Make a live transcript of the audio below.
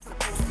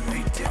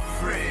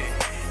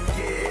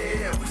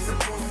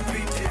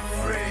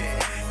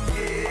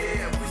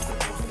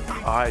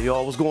All right,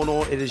 y'all, what's going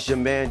on? It is your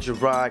man,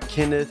 Gerard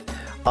Kenneth.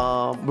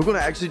 We're going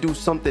to actually do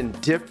something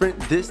different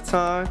this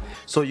time.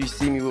 So you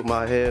see me with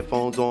my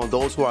headphones on.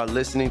 Those who are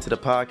listening to the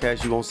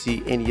podcast, you won't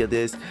see any of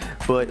this.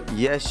 But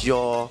yes,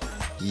 y'all.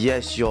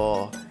 Yes,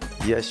 y'all.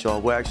 Yes, y'all.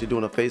 We're actually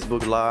doing a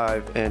Facebook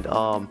Live. And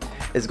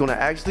it's going to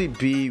actually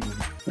be,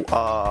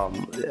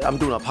 I'm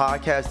doing a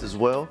podcast as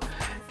well.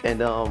 And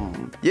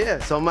yeah,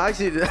 so I'm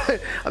actually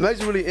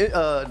really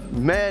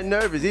mad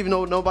nervous, even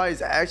though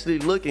nobody's actually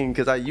looking,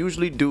 because I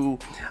usually do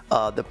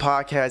the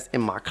podcast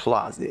in my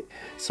closet,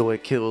 so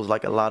it kills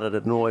like a lot of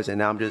the noise. And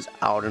now I'm just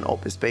out in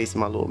open space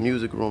in my little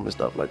music room and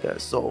stuff like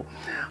that. So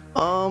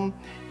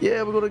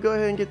yeah, we're gonna go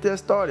ahead and get that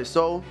started.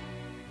 So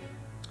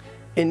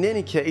in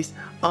any case,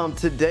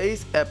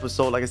 today's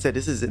episode, like I said,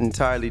 this is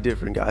entirely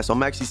different, guys. So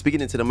I'm actually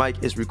speaking into the mic.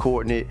 It's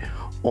recording it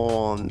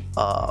on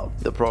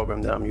the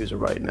program that I'm using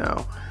right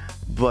now.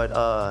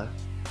 But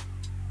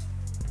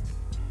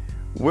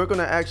we're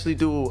gonna actually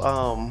do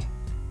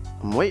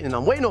I'm waiting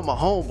on my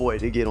homeboy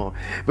to get on,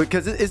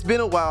 because it's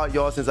been a while,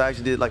 y'all, since I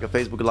actually did like a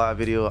Facebook Live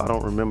video. I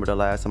don't remember the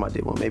last time I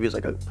did one. Maybe it's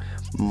like a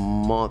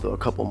month or a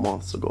couple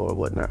months ago or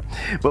whatnot.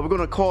 But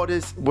we're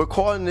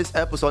calling this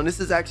episode, and this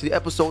is actually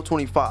episode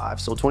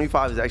 25. So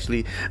 25 is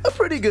actually a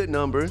pretty good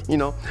number, you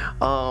know.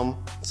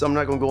 So I'm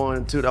not gonna go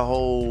into the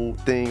whole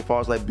thing as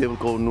far as like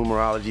biblical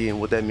numerology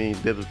and what that means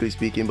biblically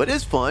speaking, but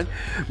it's fun,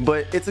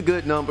 but it's a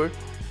good number.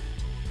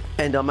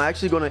 And I'm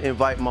actually going to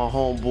invite my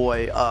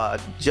homeboy,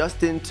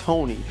 Justin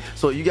Toney.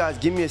 So you guys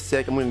give me a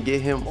sec. I'm going to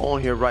get him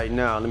on here right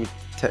now. Let me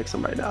text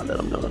him right now, let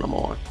him know that I'm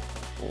on.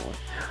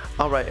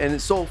 All right,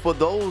 and so for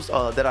those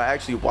that are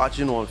actually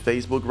watching on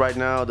Facebook right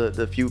now,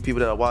 the few people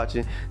that are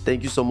watching,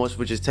 thank you so much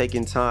for just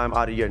taking time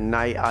out of your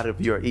night, out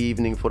of your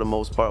evening for the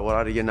most part, or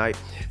out of your night,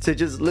 to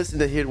just listen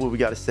to hear what we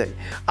got to say.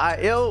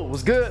 Yo,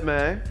 what's good,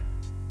 man?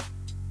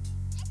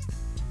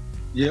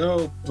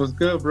 Yo, what's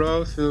good,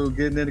 bro? So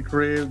getting in the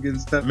crib, getting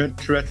stuff. I'm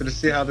interested to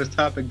see how this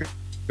topic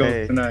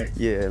goes tonight.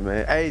 Yeah,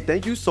 man. Hey,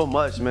 thank you so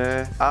much,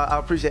 man. I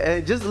appreciate it.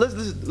 And just let's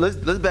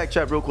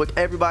backtrack real quick.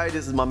 Everybody,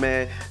 this is my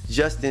man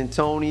Justin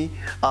Toney,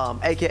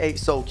 aka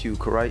Soul Q,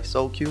 correct?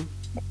 Soul Q.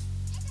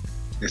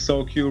 It's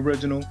Soul Q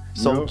original.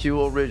 Soul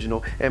Q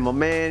original. And my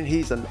man,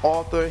 he's an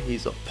author.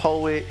 He's a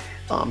poet.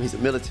 He's a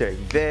military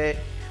vet.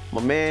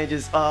 My man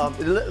just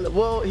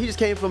he just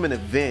came from an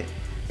event.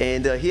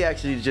 And he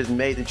actually just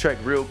made the track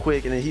real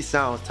quick, and then he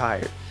sounds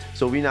tired.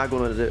 So we're not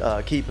going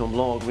to keep him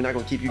long. We're not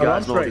going to keep you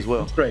guys long as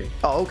well. That's great.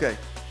 Oh, okay.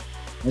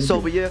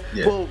 But yeah,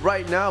 well,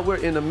 right now we're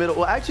in the middle.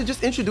 Well, actually,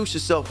 just introduce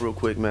yourself real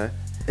quick, man.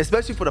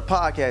 Especially for the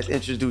podcast,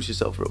 introduce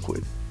yourself real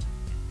quick.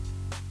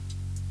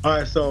 All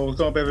right, so what's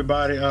up,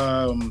 everybody?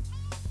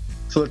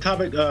 So the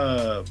topic,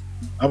 I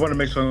want to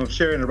make sure I'm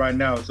sharing it right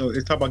now. So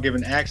it's talking about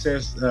giving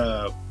access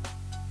to,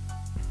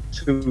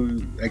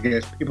 I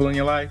guess, people in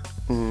your life.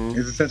 Mm-hmm.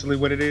 Is essentially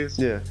what it is.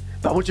 Yeah,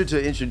 but I want you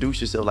to introduce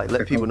yourself, like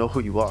let people know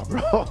who you are,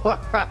 bro. Oh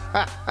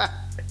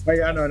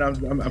yeah, I know, and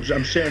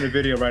I'm sharing the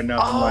video right now.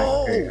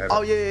 Oh,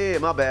 yeah.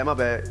 My bad,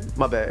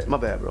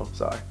 bro.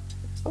 Sorry.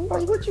 I'm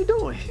like, what you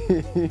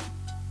doing?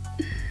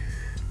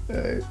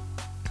 All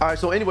right.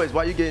 So, anyways,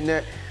 while you're getting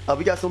that,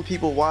 we got some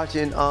people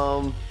watching.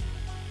 A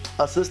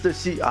sister,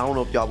 I don't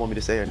know if y'all want me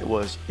to say her,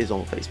 is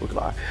on Facebook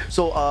Live.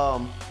 So,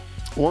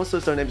 one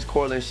sister, her name is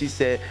Corlin. She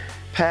said,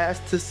 pass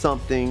to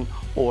something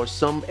or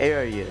some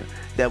area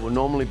that would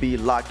normally be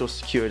locked or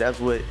secure. That's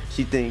what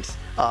she thinks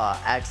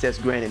access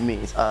granted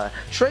means.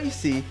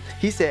 Tracy,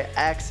 he said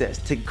access,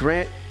 to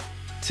grant,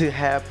 to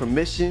have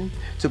permission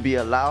to be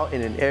allowed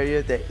in an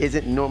area that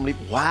isn't normally.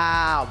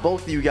 Wow,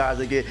 both of you guys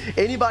are good.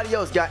 Anybody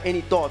else got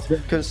any thoughts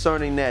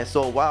concerning that?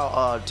 So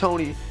while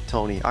Toney,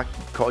 I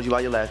called you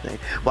by your last name,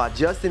 while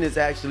Justin is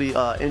actually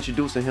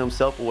introducing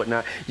himself or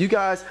whatnot, you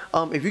guys,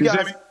 if you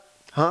guys,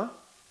 huh?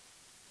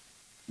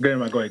 Go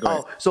ahead.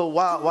 Oh, so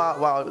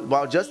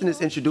while Justin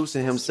is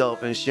introducing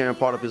himself and sharing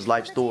part of his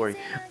life story,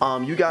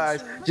 you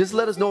guys just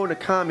let us know in the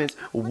comments,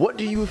 what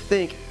do you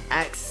think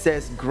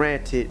access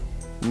granted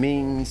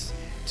means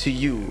to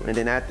you? And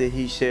then after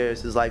he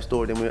shares his life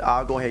story, then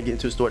I'll go ahead and get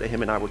into the story that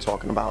him and I were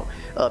talking about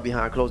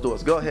behind closed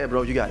doors. Go ahead,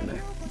 bro. You got it,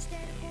 man.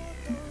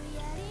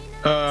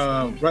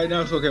 Right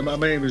now, so okay, my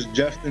name is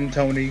Justin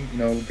Toney,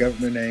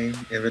 government name,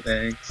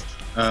 everything.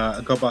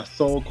 I go by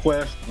Soul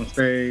Quest on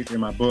stage in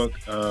my book,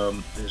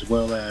 as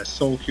well as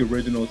Soul Q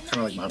Original. It's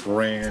kind of like my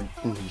brand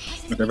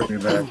with everything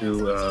that I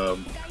do.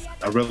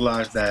 I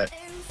realized that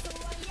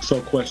Soul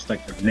Quest,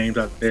 like the names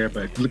out there,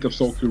 but if you look up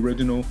Soul Q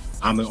Original,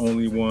 I'm the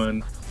only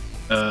one.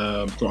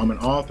 So I'm an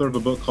author of a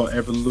book called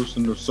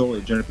Evolution of Soul,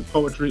 a Journey Through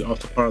Poetry,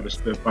 also part of the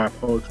Spitfire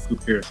Poetry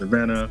Group here in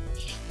Savannah.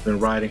 Been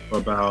writing for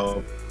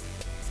about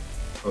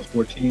I was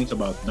 14, so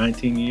about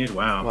 19 years.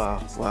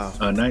 Wow.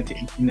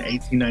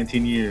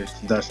 19 years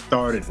since I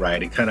started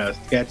writing. Kind of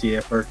sketchy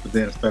at first, but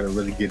then I started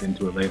really getting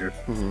into it later.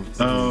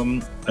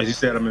 As you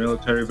said, I'm a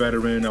military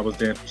veteran. I was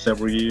there for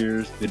several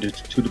years. Did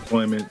 2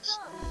 deployments.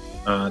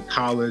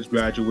 College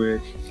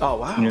graduate. Oh,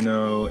 wow.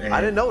 And I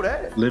didn't know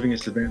that. Living in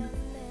Savannah.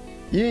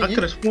 I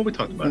could have sworn we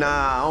talked about it.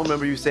 Nah, I don't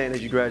remember you saying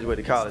that you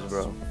graduated college,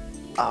 bro.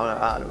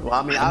 I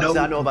mean, obviously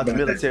I know about the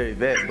military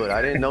vet, but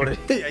I didn't know that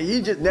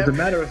he just never, As a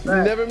matter of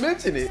fact, never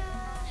mentioned it.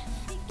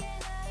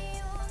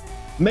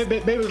 Maybe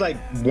it was like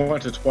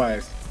once or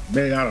twice.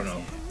 Maybe I don't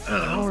know.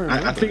 I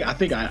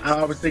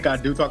always think I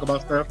do talk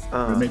about stuff,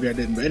 but maybe I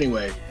didn't. But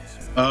anyway,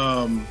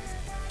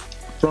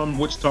 from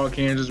Wichita,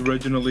 Kansas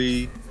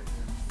originally,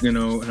 you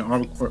know, and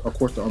of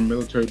course the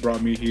military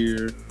brought me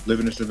here,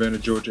 living in the Savannah,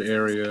 Georgia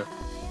area,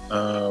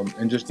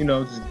 and just, you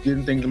know, just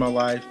getting things in my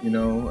life, you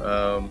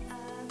know,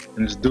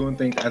 and just doing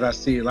things as I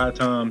see a lot of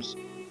times,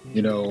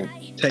 you know,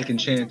 taking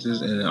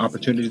chances and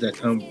opportunities that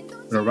come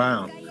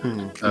around.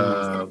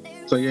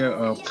 So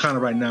yeah, kind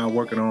of right now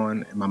working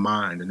on in my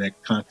mind the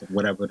next concept,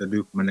 whatever to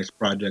do for my next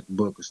project,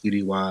 book, or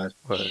CD wise.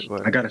 Right.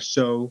 I got a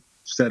show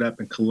set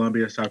up in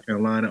Columbia, South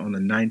Carolina on the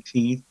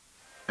 19th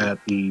at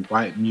the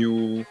White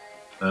Mule.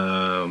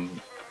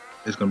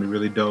 It's gonna be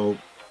really dope.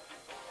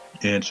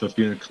 And so if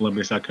you're in the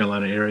Columbia, South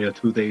Carolina area,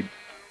 Tuesday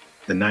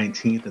the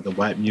 19th at the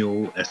White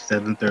Mule at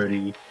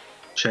 7:30.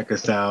 Check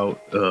us out.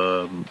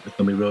 It's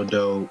gonna be real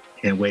dope.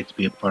 Can't wait to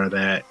be a part of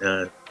that.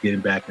 Getting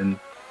back into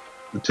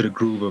the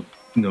groove of,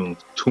 you know,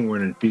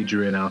 touring and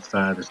featuring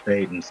outside the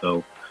state. And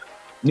so,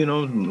 you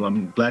know,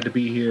 I'm glad to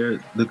be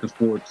here. Looking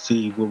forward to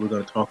see what we're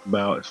going to talk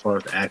about as far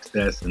as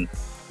access and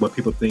what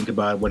people think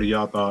about it. What are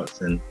y'all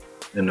thoughts, and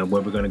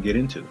what we're going to get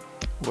into.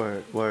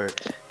 Word.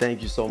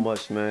 Thank you so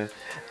much, man.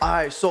 All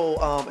right, so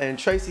and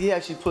Tracy, he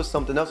actually put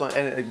something else on.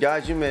 And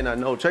guys, you may not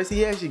know, Tracy,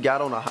 he actually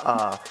got on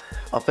a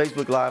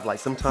Facebook Live like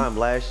sometime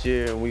last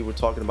year, and we were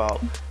talking about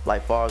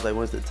like far as like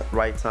when's the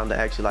right time to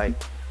actually like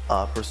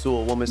pursue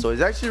a woman. So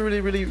it's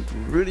actually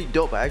really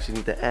dope. I actually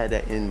need to add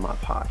that in my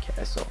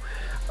podcast. So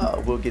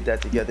we'll get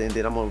that together, and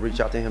then I'm gonna reach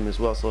out to him as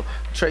well. So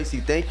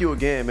Tracy, thank you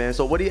again, man.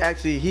 So what he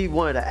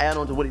wanted to add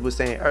on to what he was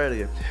saying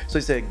earlier. So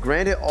he said,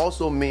 granted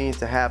also means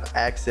to have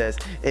access.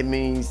 It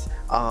means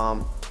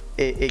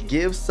it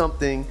gives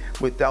something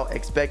without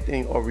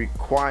expecting or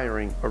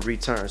requiring a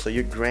return. So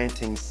you're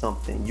granting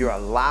something, you're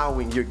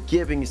allowing, you're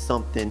giving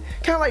something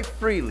kind of like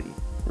freely,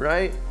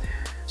 right?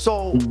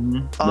 So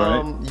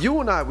you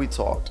and I, we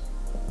talked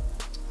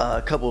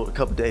a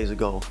couple days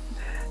ago,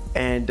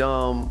 and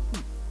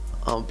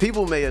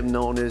people may have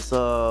known this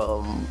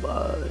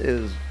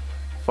as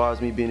far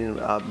as me being in,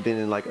 I've been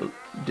in like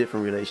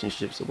different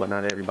relationships and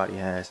whatnot. Everybody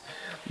has,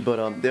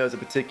 but there's a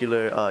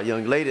particular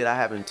young lady that I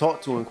haven't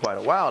talked to in quite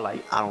a while.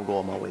 Like, I don't go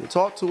on my way to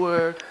talk to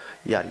her,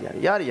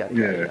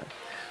 yada.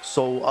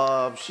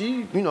 So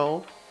she, you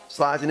know,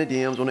 slides in the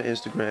DMs on the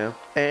Instagram,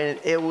 and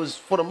it was,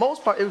 for the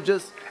most part, it was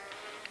just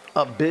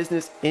a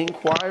business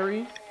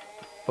inquiry,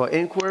 but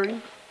it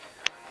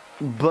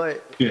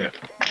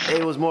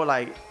was more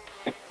like,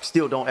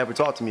 still don't ever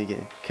talk to me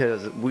again,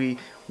 because we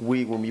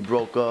when we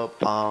broke up,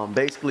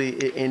 basically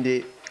it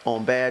ended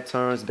on bad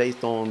terms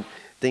based on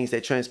things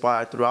that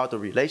transpired throughout the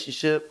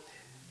relationship.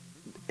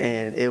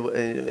 And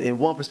in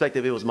one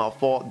perspective, it was my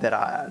fault that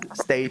I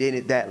stayed in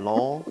it that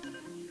long,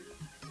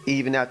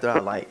 even after I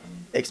like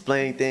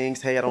explained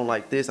things. Hey, I don't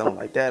like this, I don't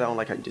like that, I don't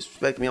like how you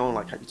disrespect me, I don't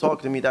like how you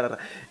talk to me,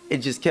 It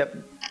just kept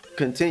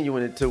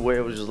continuing it to where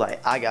it was just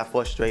like I got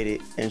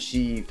frustrated, and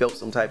she felt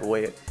some type of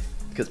way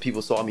because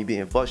people saw me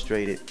being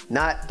frustrated,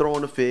 not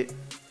throwing a fit,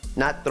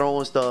 not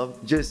throwing stuff,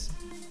 just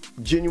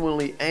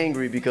genuinely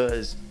angry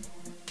because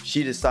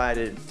she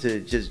decided to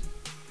just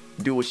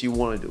do what she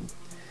wanted to do.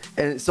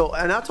 And so,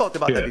 and I talked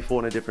about that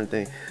before in a different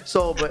thing.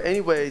 So, but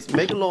anyways,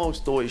 make a long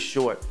story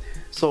short.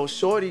 So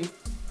shorty,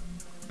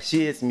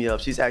 she hits me up.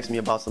 She's asking me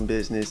about some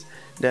business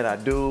that I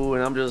do,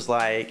 and I'm just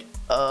like,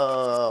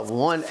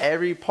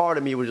 every part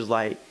of me was just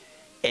like,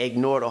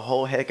 ignore the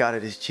whole heck out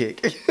of this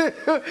chick.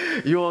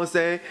 You know what I'm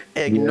saying?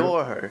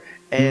 Ignore her.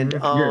 And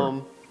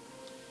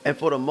and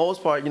for the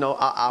most part, you know,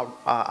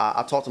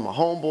 I talked to my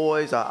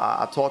homeboys.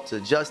 I talked to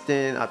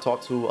Justin. I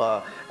talked to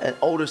an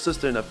older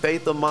sister in the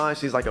faith of mine.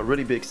 She's like a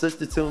really big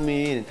sister to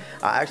me, and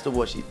I asked her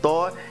what she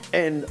thought.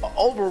 And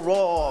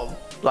overall,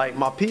 like,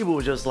 my people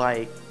were just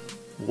like,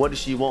 what does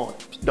she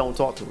want? Don't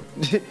talk to her.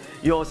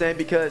 You know what I'm saying?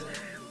 Because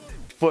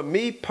for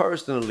me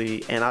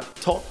personally, and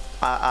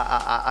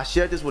I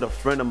shared this with a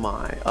friend of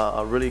mine,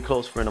 a really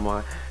close friend of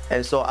mine,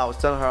 and so I was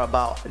telling her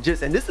about and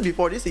this is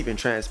before this even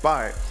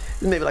transpired,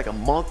 maybe like a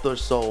month or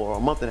so, or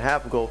a month and a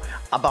half ago,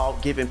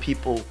 about giving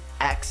people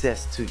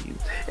access to you.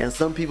 And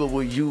some people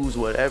will use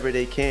whatever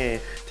they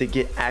can to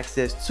get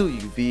access to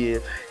you, be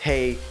it,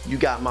 hey, you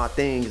got my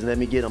things, let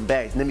me get them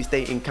back, let me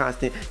stay in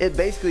constant. It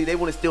basically, they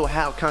want to still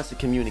have constant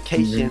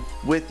communication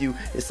with you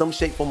in some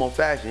shape, form, or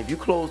fashion. If you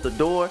close the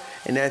door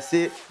and that's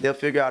it, they'll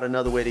figure out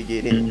another way to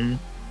get in.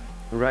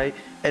 Right?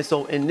 And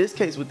so in this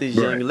case with this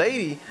young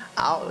lady,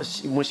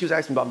 when she was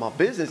asking about my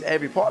business,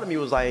 every part of me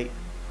was like,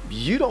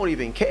 you don't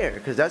even care,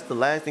 because that's the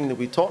last thing that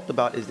we talked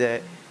about, is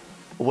that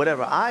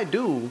whatever I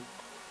do,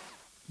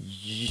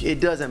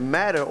 it doesn't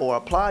matter or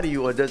apply to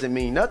you, or doesn't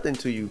mean nothing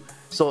to you.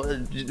 So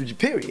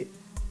period.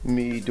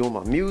 Me doing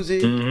my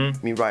music,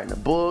 me writing a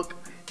book,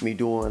 me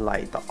doing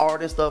like the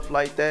art and stuff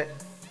like that,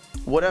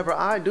 whatever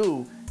I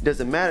do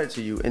doesn't matter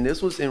to you. And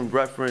this was in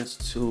reference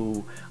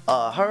to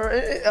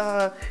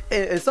her.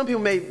 And some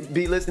people may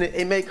be listening.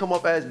 It may come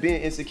up as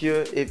being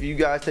insecure. If you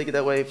guys take it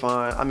that way,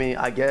 fine. I mean,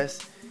 I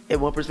guess in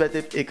one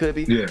perspective, it could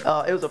be.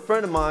 Yeah. It was a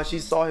friend of mine. She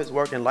saw his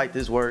work and liked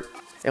his work.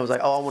 And was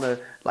like, oh, I want to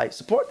like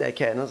support that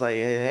cat. And I was like,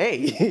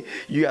 hey,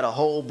 you got a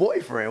whole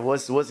boyfriend.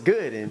 What's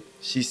good? And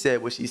she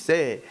said what she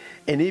said.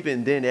 And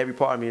even then, every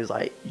part of me is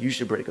like, you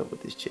should break up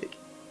with this chick.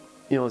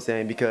 You know what I'm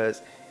saying?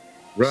 Because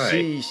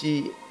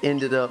she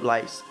ended up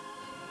like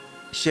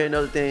sharing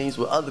other things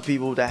with other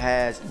people that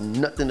has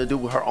nothing to do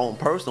with her own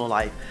personal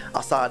life,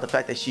 aside the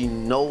fact that she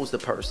knows the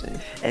person.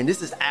 And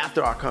this is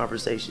after our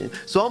conversation.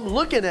 So I'm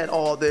looking at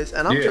all this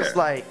and I'm just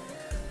like,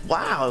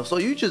 wow, so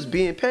you just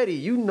being petty.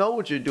 You know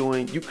what you're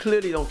doing. You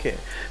clearly don't care.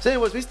 So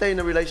anyways, we stayed in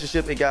a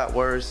relationship. It got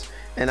worse.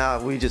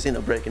 And we just ended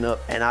up breaking up.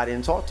 And I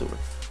didn't talk to her.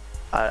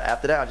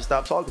 After that, I just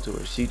stopped talking to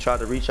her. She tried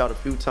to reach out a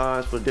few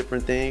times for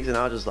different things. And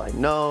I was just like,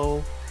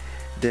 no.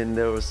 Then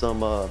there was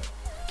some, I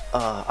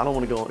don't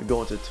want to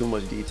go into too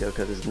much detail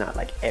because it's not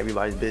like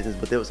everybody's business.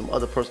 But there was some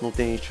other personal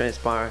things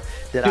transpiring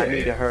that I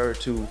needed her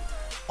to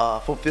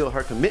fulfill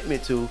her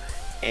commitment to.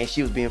 And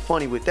she was being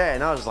funny with that.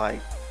 And I was like,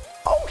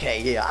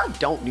 okay, yeah, I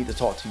don't need to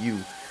talk to you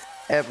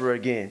ever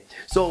again.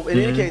 So in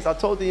any case, I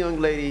told the young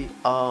lady,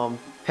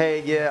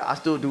 hey, yeah, I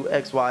still do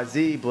X, Y,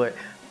 Z, but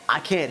I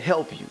can't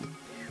help you.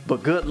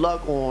 But good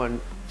luck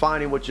on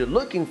finding what you're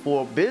looking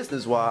for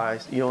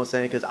business-wise, you know what I'm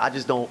saying? Because I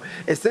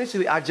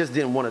just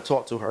didn't want to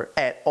talk to her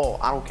at all.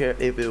 I don't care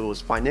if it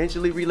was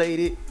financially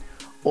related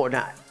or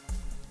not.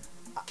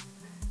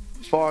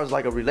 As far as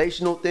like a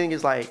relational thing,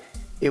 it's like,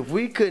 if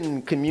we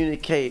couldn't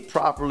communicate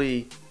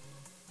properly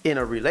in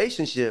a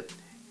relationship,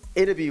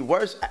 it'd be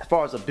worse as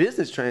far as a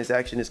business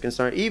transaction is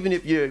concerned. Even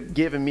if you're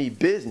giving me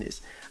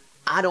business,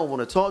 I don't want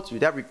to talk to you.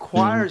 That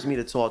requires me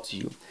to talk to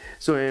you.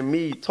 So in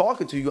me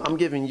talking to you, I'm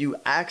giving you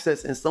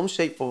access in some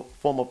shape, or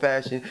form, or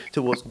fashion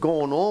to what's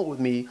going on with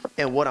me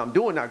and what I'm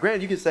doing. Now,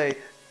 granted, you can say,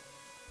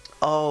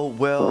 oh,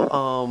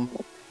 well,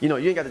 you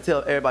ain't got to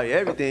tell everybody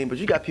everything, but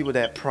you got people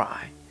that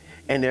pry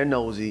and they're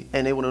nosy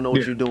and they want to know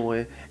what you're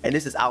doing. And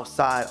this is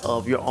outside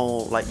of your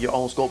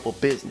own scope of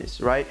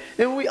business, right?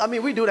 And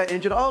we do that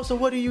in general. Oh, so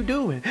what are you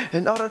doing?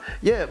 And all that.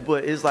 Yeah,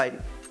 but it's like,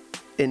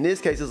 in this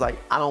case, it's like,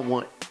 I don't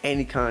want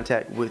any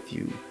contact with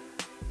you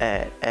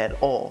at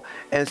all.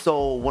 And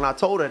so when I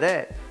told her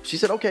that, she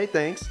said, okay,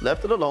 thanks.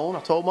 Left it alone.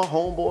 I told my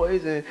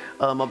homeboys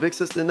and my big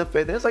sister in the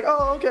faith. And it's like,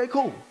 oh, okay,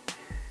 cool.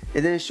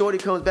 And then Shorty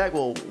comes back,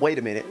 well, wait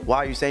a minute. Why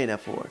are you saying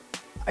that for?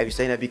 Are you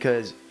saying that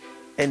because...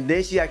 And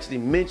then she actually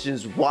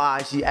mentions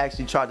why she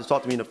actually tried to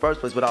talk to me in the first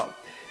place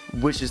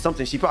which is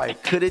something she probably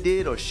could have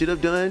did or should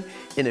have done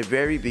in the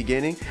very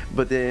beginning,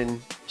 but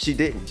then she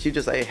didn't. She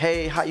just like,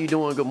 hey, how you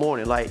doing? Good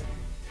morning. Like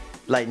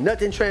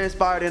nothing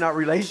transpired in our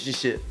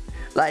relationship.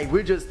 Like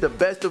we're just the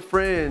best of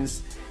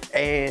friends.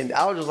 And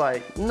I was just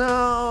like,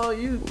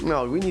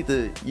 we need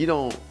to,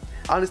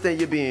 I understand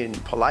you're being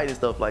polite and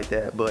stuff like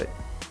that, but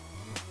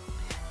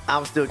I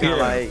was still kind of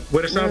like.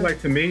 What it sounds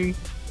like to me,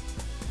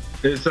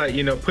 it's like,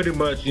 pretty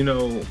much, and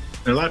a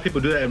lot of people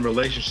do that in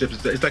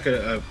relationships. It's like an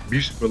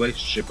abusive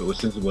relationship. It was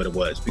essentially what it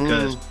was,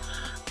 because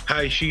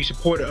how she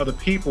supported other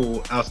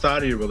people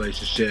outside of your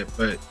relationship,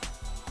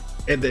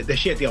 and that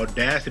she had the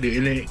audacity,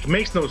 and it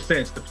makes no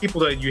sense. The people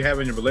that you have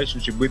in your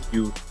relationship with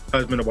you,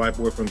 husband or wife,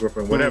 boyfriend,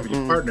 girlfriend, whatever,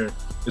 your partner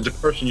is the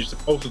person you're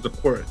supposed to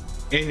support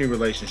in your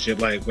relationship.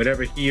 Like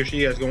whatever he or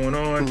she has going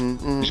on,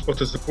 you're supposed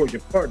to support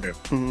your partner.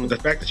 But the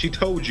fact that she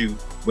told you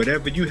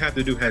whatever you have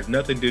to do has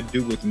nothing to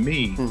do with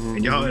me,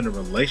 and y'all in a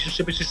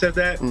relationship, and she said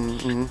that,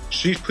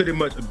 she's pretty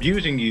much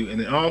abusing you, and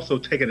then also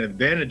taking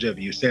advantage of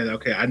you, saying,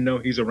 okay, I know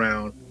he's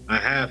around, I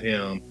have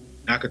him,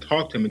 I could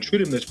talk to him and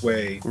treat him this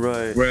way.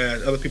 Right.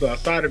 Whereas other people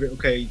outside of it,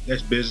 okay,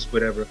 that's business,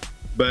 whatever.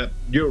 But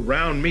you're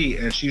around me,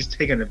 and she's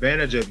taking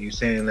advantage of you,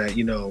 saying that, I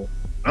don't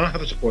have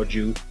to support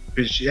you.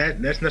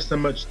 That's not so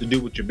much to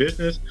do with your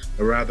business,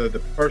 but rather the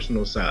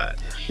personal side.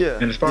 Yeah.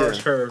 And as far as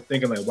her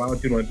thinking like, why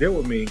don't you want to deal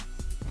with me?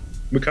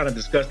 We kind of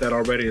discussed that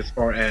already. As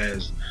far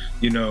as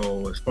how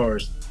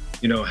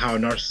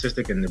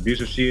narcissistic and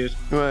abusive she is.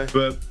 Right.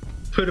 But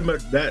pretty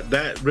much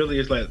that really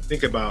is like,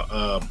 think about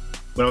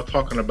what I was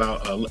talking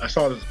about. I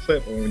saw this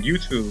clip on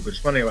YouTube. It's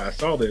funny how I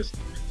saw this.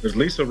 There's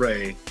Lisa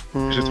Ray.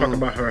 She's talking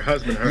about her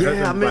husband.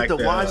 I meant to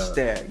watch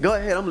that. Go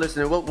ahead, I'm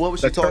listening. What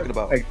was she talking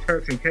about? Like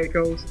Turks and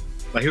Caicos.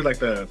 Like he was like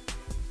the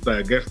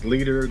I guess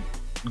leader,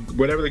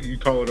 whatever you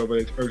call it over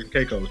there, Turks and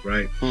Caicos,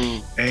 right?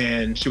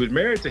 And she was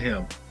married to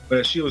him,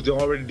 but she was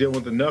already dealing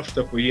with enough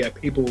stuff where you had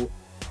people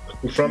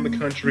who from the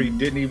country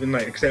didn't even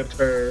like accept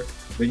her.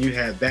 Then you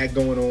had that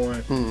going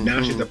on.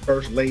 Now she's the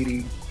first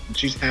lady. And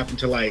she's happened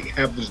to like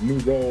have this new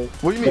role.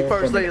 What do you mean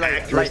first lady?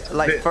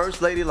 Like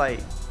first lady, like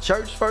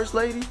church first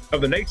lady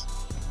of the nation.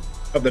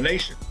 Of the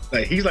nation.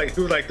 Like he was like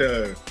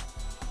the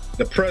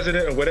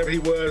president or whatever he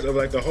was of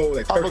like the whole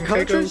like of a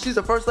country. She's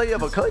the first lady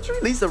of a country.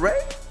 Lisa Ray.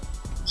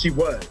 She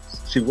was.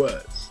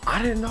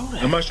 I didn't know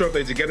that. I'm not sure if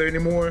they're together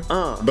anymore.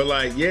 But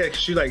like, yeah,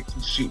 she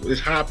was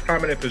high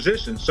prominent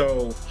position.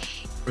 So,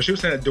 but she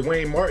was saying that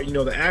Dwayne Martin,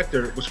 the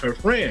actor, was her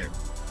friend.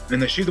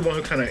 and then she's the one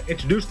who kind of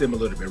introduced them a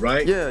little bit,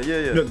 right? Yeah.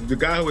 You know, the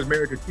guy who was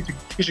married to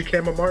Tisha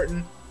Campbell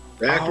Martin,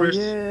 the actress.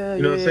 Yeah,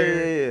 you know what I'm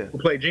saying? Who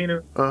played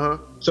Gina.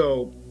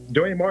 So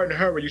Dwayne Martin and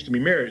her used to be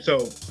married.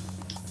 So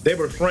they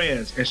were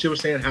friends, and she was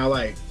saying how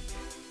like,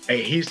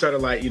 hey, he started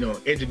like, you know,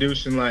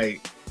 introducing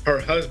like her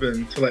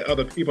husband to like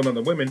other people and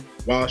other women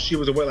while she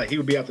was away. Like he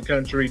would be out the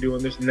country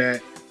doing this and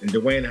that, and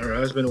Dwayne and her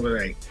husband were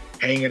like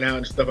hanging out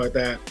and stuff like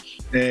that.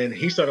 And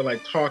he started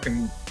like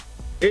talking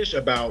ish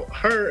about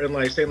her and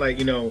like saying like,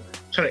 you know,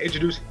 trying to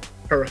introduce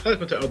her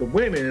husband to other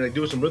women and like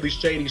doing some really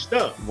shady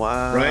stuff.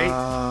 Wow. Right?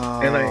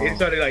 And like it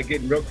started like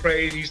getting real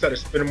crazy. He started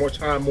spending more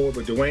time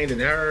with Dwayne than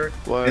her.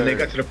 Word. And they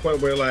got to the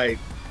point where like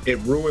it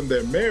ruined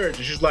their marriage.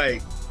 And she's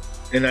like,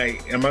 and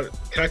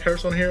can I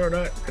curse on here or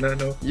not? Can I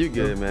know? You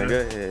good, man. Go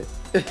ahead.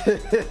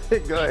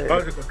 Go ahead.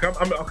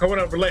 I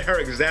want to relate her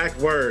exact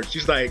words.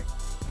 She's like,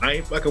 I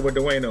ain't fucking with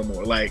Dwayne no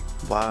more. Like,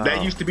 wow.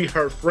 That used to be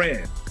her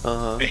friend.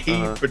 And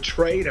he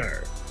betrayed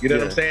her. You know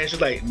what I'm saying?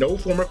 She's like, no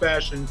form or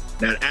fashion,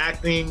 not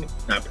acting,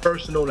 not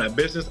personal, not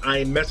business. I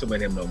ain't messing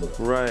with him no more.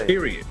 Right.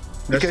 Period.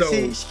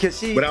 Because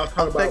she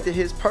affected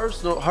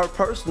her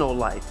personal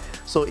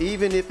life. So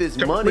even if it's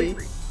money,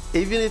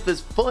 even if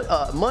it's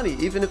money,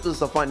 even if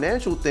it's a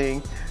financial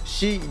thing,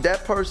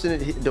 that person,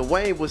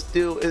 Dwayne, was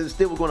still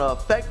going to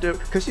affect her,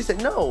 because she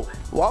said, no,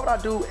 why would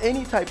I do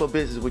any type of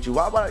business with you?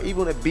 Why would I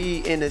even be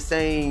in the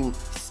same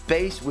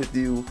space with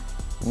you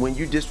when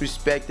you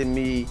disrespecting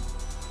me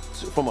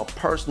from a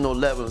personal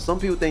level? Some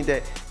people think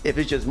that if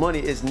it's just money,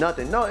 it's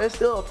nothing. No, it's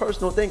still a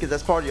personal thing, because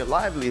that's part of your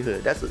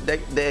livelihood. That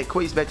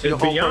equates back to your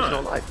own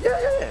personal life.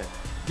 Yeah.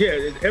 Yeah,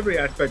 it's every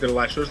aspect of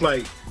life. So it's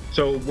like,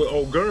 so with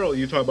old girl,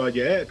 you talk about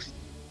your ex.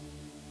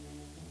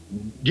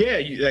 Yeah,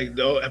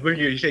 when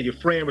you said your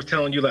friend was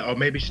telling you like, oh,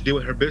 maybe you should deal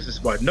with her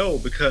business. Why? No,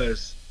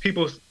 because and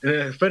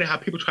it's funny how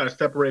people try to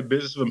separate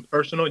business from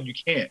personal. You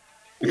can't,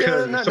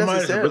 because if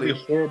somebody's a really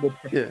horrible.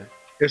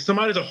 If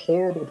somebody's a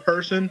horrible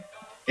person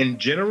in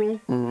general,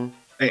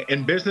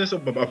 in business or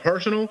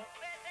personal,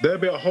 there'll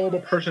be a horrible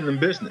person in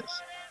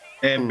business,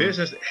 and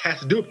business has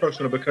to do with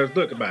personal, because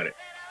look about it.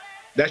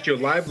 That's your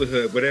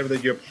livelihood, whatever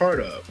that you're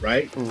part of,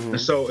 right? And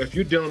so if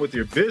you're dealing with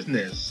your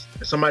business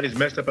and somebody's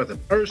messed up as a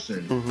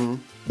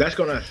person, that's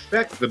going to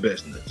affect the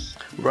business.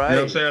 Right, you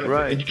know what I'm saying?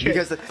 Right. And you can't,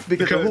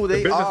 because of who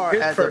they are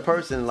as a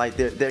person, like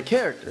their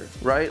character,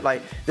 right?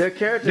 Like their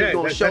character is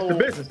going to show the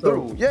business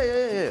through.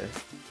 Yeah.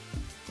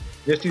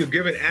 Yes, you're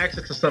giving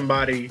access to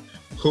somebody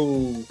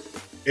who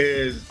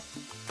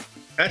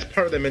that's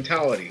part of their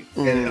mentality.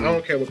 And I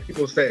don't care what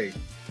people say.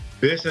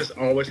 Business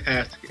always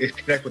has to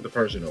connect with the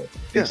personal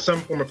in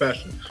some form or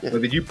fashion.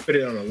 Whether you put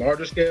it on a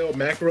larger scale,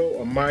 macro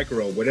or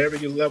micro, whatever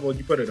level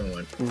you put it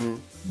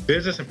on,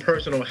 business and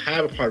personal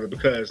have a part of it,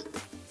 because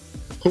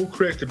who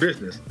creates the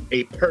business?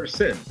 A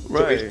person.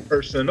 So it's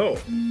personal.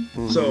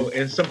 So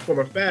in some form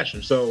or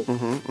fashion. So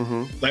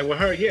like with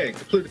her,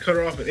 completely cut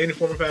her off in any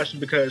form or fashion,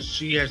 because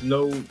she has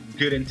no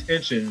good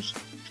intentions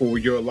for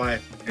your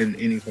life in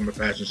any form or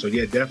fashion. So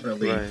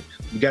definitely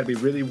you got to be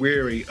really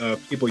wary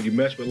of people you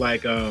mess with.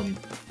 Like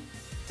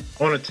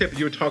on a tip,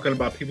 you were talking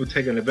about people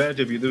taking advantage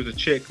of you. There was a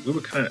chick,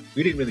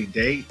 we didn't really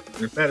date.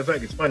 In fact,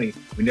 it's funny,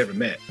 we never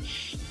met.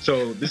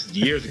 So this is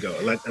years ago,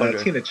 a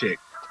Latina chick.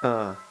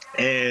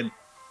 And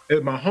it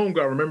was my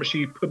homegirl. I remember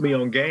she put me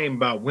on game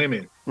about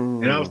women,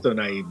 and I was still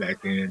naive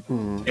back then.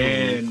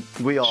 And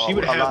she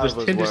would have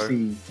this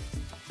tendency.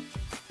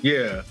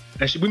 Yeah.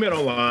 And we met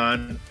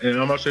online, and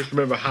I'm not sure if you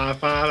remember High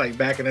Five, like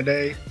back in the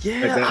day.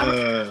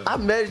 Yeah, I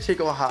met a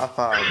chick on High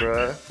Five,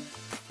 bro.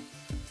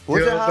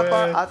 Was it High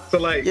Five? I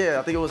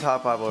think it was High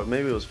Five, or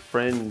maybe it was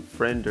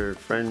Friendster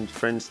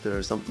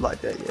or something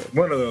like that. Yeah,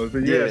 one of those.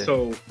 But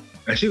so,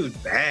 and she was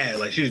bad.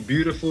 Like, she was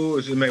beautiful.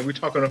 It's just, man, we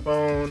talk on the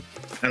phone,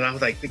 and I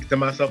was like thinking to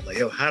myself, like,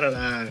 yo, how did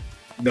I,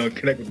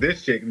 connect with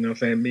this chick? You know what I'm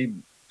saying? Me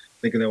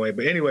thinking that way.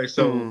 But anyway,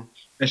 so,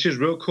 and she was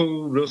real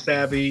cool, real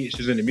savvy. She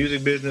was in the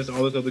music business,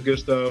 all this other good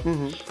stuff.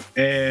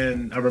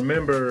 And I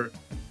remember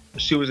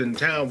she was in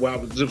town where I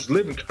was just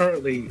living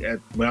currently at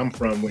where I'm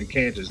from, in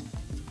Kansas.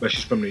 But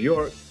she's from New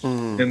York.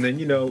 And then,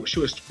 she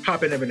was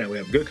popping every night. We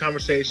have good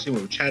conversation.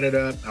 We would chat it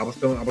up. I was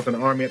in the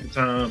Army at the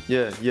time.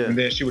 Yeah. And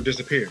then she would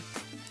disappear.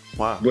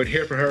 Wow. We'd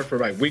hear from her for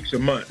like weeks or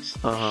months.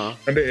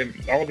 And then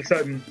all of a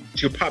sudden,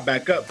 she would pop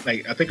back up.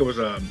 Like, I think it was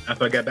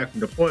after I got back from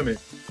deployment.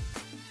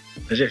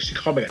 And she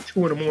called me at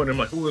 2 a.m. I'm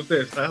like, who is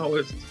this? Like, oh,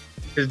 it's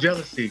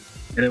jealousy.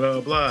 And then blah,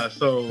 blah, blah.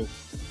 So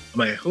I'm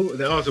like, who? And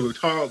then also we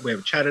talked. We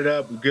have chatted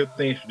up. Good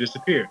things. She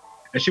disappeared.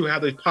 And she would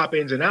have these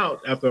pop-ins and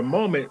out after a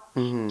moment,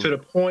 to the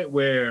point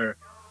where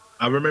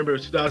I remember it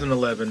was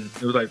 2011.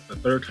 It was like the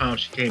third time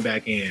she came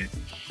back in.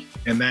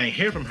 And I didn't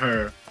hear from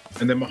her.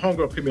 And then my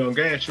homegirl put me on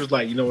game. She was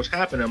like, you know what's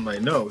happening? I'm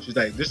like, no. She's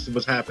like, this is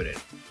what's happening.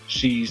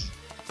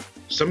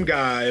 Some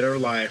guy in her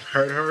life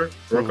hurt her,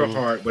 broke her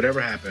heart,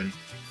 whatever happened.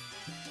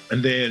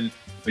 And then,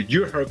 but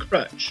you're her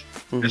crutch.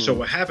 And so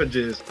what happens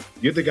is,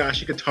 you're the guy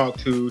she could talk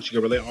to. She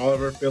can relate all of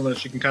her feelings.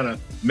 She can kind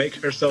of make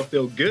herself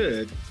feel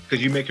good,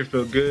 because you make her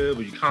feel good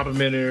when you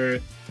compliment her,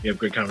 you have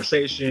great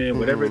conversation,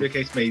 whatever the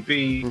case may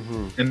be.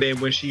 And then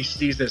when she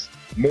sees this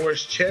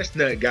Morris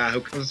Chestnut guy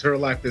who comes to her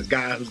life, this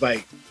guy who's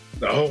like,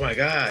 oh my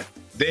God.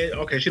 Then,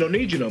 okay, she don't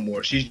need you no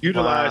more. She's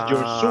utilized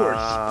your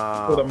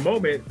source for the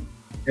moment,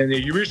 and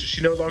then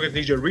she no longer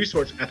needs your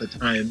resource at the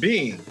time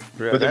being.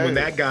 Right. But then when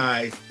that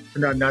guy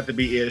turned out not to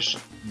be ish,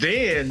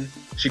 then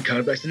she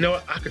comes back and says,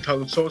 no, I could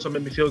talk to so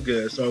make me feel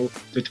good. So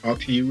to talk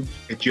to you,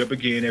 hit you up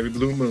again every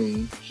blue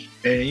moon.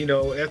 And, you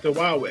know, after a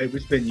while,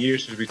 it's been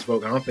years since we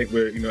spoke. I don't think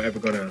we're, you know, ever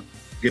going to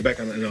get back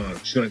on,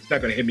 she's not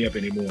going to hit me up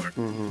anymore.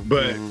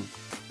 But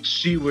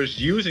she was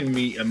using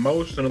me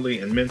emotionally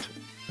and mentally.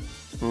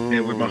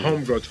 And what my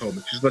homegirl told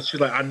me, she's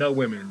like, I know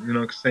women, you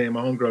know, saying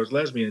my homegirl is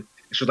lesbian.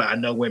 And she's like, I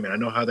know women, I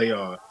know how they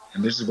are,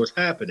 and this is what's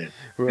happening.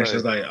 Right. And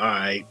she's like, all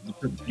right,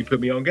 you put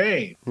me on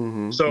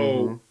game.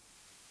 So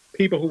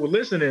people who were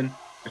listening,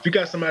 if you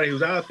got somebody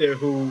who's out there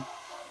who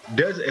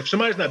does, if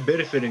somebody's not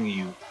benefiting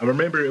you, I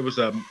remember it was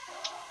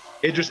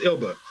Idris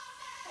Elba,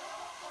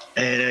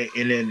 and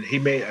then he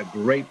made a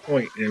great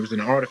point, and it was an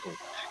article.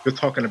 He was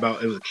talking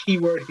about, it was a key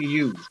word he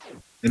used,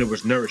 and it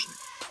was nourishment.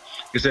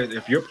 He said,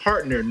 if your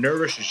partner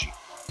nourishes you,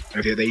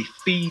 okay, they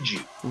feed you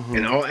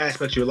in all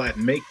aspects of your life,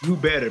 make you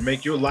better,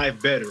 make your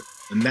life better,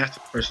 then that's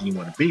the person you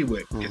want to be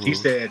with. Because he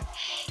said,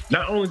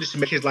 not only did she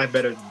make his life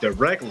better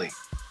directly,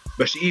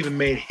 but she even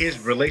made his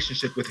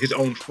relationship with his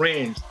own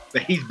friends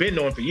that he's been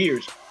on for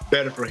years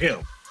better for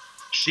him.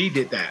 She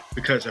did that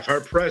because of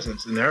her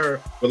presence and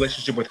her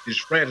relationship with his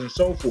friends and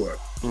so forth.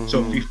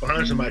 So if you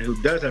find somebody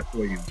who does that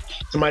for you,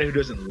 somebody who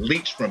doesn't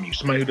leech from you,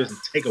 somebody who doesn't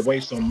take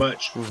away so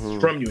much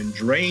from you and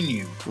drain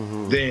you,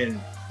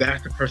 then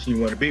that's the person you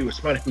want to be with.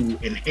 Somebody who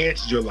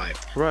enhances your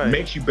life,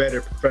 makes you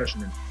better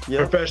professionally,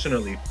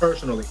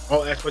 personally,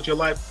 all aspects of your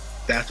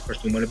life. That's the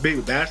person you want to be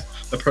with.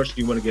 That's the person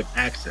you want to give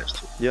access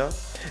to. Yeah.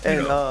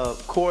 And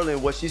Corlin,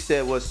 what she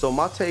said was, so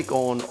my take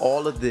on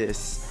all of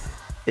this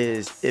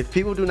is, if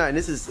people do not, and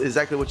this is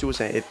exactly what you were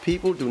saying, if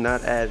people do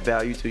not add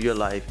value to your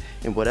life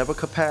in whatever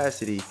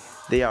capacity,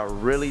 they are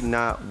really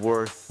not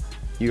worth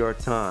your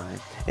time.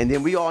 And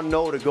then we all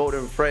know the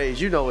golden phrase,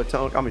 you know it,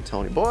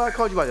 Toney. Boy, I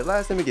called you by your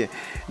last name again.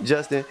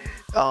 Justin,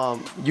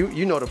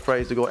 you know the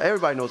phrase to go.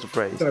 Everybody knows the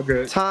phrase.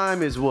 Okay.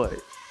 Time is what?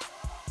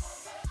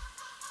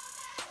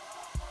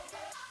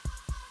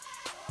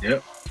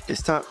 Yep.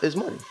 It's time is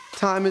money.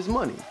 Time is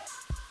money.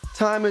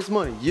 Time is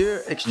money.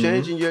 You're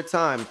exchanging your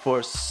time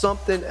for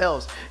something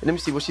else. And let me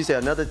see what she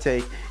said. Another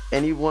take.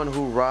 Anyone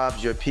who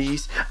robs your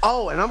peace.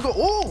 Oh, and I'm going,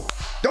 oh,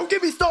 don't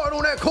get me started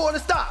on that corner.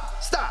 Stop.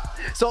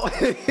 So,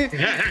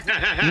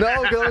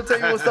 no, gonna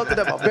tell you something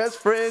that my best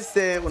friend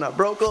said when I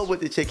broke up with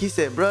the chick. He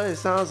said, bro, it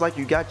sounds like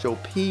you got your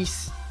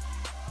peace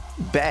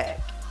back.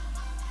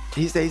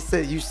 He said,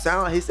 it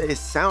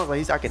sounds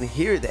like I can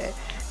hear that.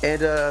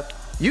 And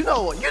you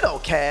know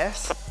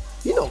Cass.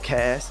 You know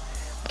Cass.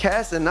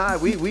 Cass and I,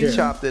 we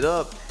chopped it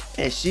up,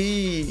 and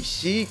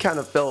she kind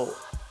of felt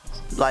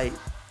like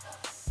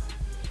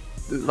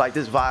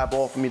this vibe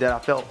off of me that I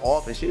felt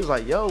off, and she was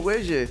like, yo,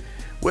 where's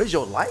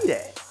your light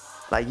at?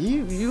 Like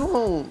you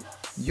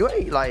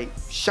ain't like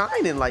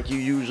shining like you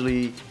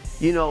usually,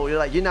 you know,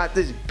 you're not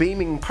this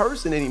beaming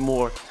person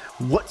anymore.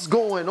 What's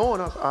going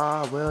on?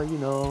 I was, well, you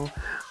know,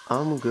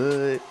 I'm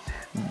good.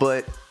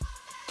 But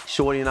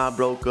Shorty and I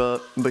broke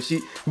up, but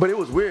it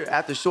was weird.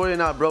 After Shorty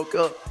and I broke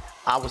up,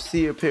 I would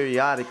see her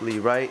periodically,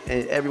 right?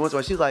 And every once in a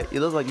while, she's like,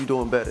 it looks like you're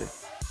doing better.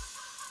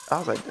 I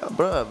was like,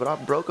 bruh, but I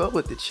broke up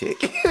with the chick.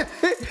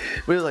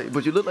 But it's like,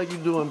 but you look like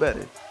you're doing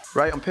better,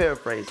 right? I'm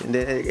paraphrasing. And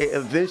then it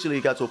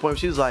eventually got to a point where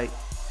she was like,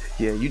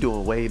 yeah, you're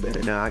doing way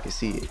better now. I can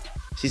see it.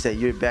 She said,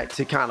 you're back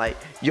to kind of like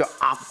your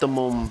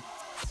optimum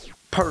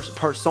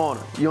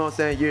persona. You know what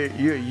I'm saying?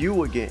 You're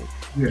you again.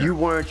 Yeah. You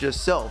weren't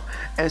yourself.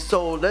 And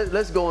so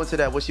let's go into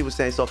that, what she was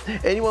saying. So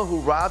anyone who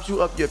robs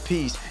you of your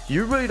peace,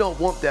 you really don't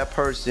want that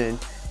person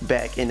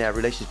back in that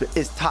relationship.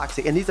 It's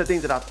toxic. And these are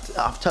things that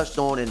I've touched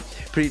on in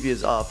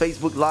previous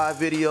Facebook Live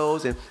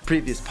videos and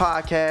previous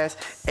podcasts.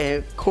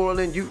 And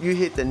Corlin, you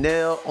hit the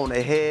nail on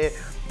the head.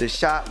 The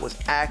shot was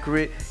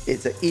accurate.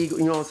 It's an eagle,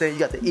 you know what I'm saying? You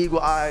got the eagle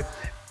eye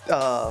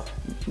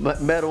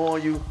medal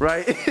on you,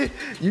 right?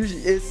 you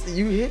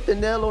hit the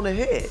nail on the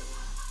head.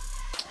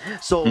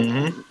 So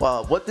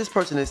what this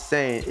person is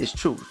saying is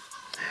truth.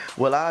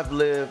 Well, I've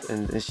lived,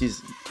 and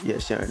she's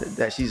sharing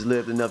that she's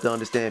lived enough to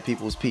understand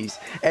people's peace,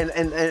 and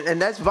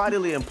that's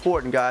vitally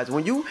important, guys.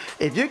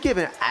 If you're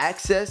giving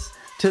access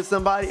to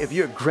somebody, if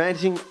you're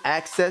granting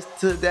access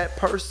to that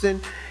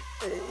person,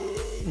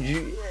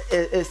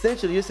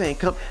 essentially you're saying,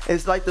 come.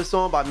 It's like the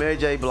song by Mary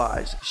J.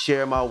 Blige,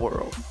 "Share My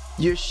World."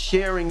 You're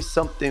sharing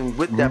something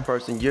with that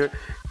person.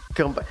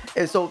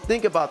 And so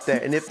think about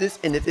that. And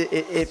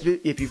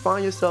if you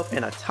find yourself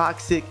in a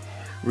toxic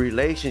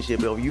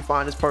relationship, or you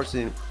find this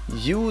person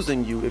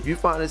using you, if you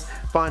find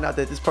out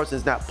that this person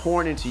is not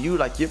pouring into you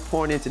like you're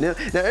pouring into them.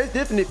 Now it's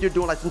different if you're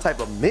doing like some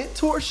type of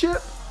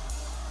mentorship.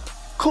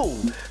 Cool,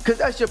 because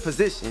that's your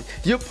position.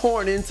 You're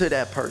pouring into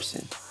that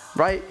person,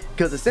 right?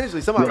 Because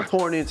essentially somebody's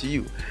pouring into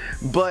you.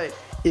 But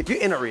if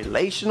you're in a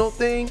relational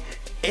thing,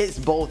 it's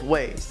both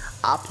ways.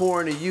 I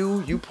pour into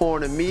you, you pour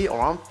into me, or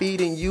I'm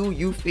feeding you,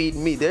 you feed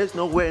me. There's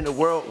nowhere in the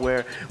world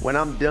where when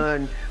I'm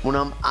done, when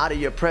I'm out of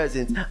your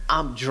presence,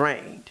 I'm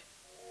drained.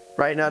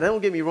 Right now,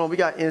 don't get me wrong, we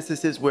got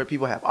instances where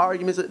people have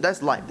arguments.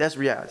 That's life, that's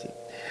reality.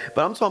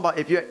 But I'm talking about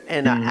if you're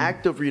in an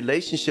active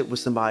relationship with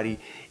somebody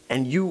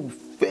and you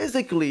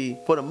physically,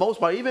 for the most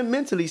part, even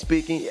mentally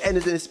speaking, and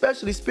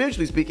especially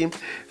spiritually speaking,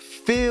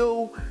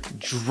 feel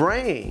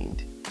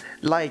drained.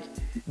 Like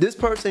this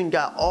person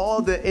got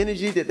all the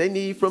energy that they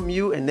need from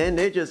you, and then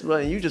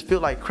you just feel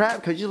like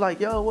crap because you're like,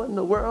 yo, what in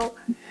the world?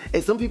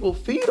 And some people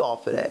feed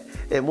off of that.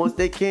 And once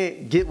they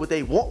can't get what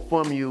they want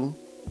from you,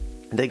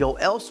 they go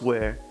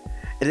elsewhere,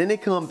 and then they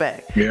come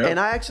back. Yeah. And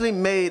I actually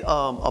made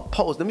a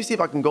post. Let me see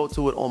if I can go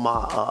to it on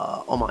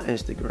my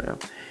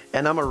Instagram,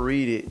 and I'm gonna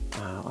read it.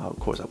 Of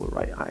course, I would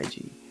write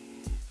IG.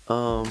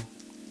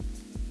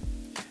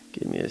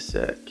 Give me a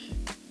sec.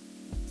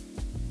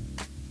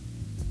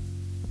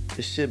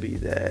 It should be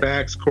that.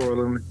 Facts,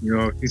 Corlin. You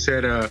know, he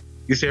said,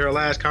 you see her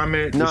last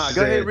comment? Nah,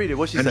 go ahead and read it.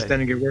 What'd she say?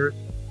 Understanding your worth.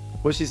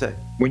 What'd she say?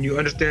 When you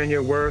understand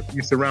your worth,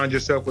 you surround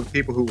yourself with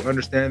people who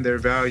understand their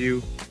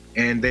value,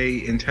 and they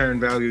in turn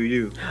value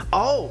you.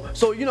 Oh,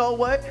 so you know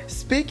what?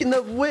 Speaking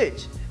of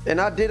which, and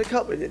I did a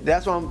couple.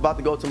 That's why I'm about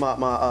to go to my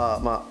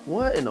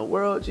what in the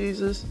world,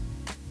 Jesus?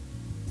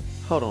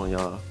 Hold on,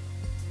 y'all.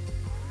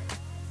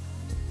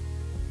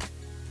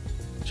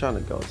 I'm trying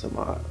to go to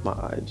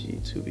my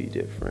IG to be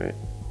different.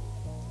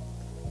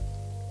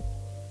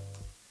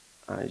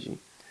 IG.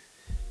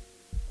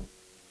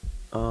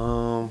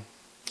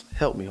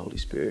 Help me, Holy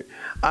Spirit.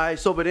 All right,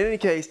 so but in any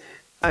case,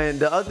 and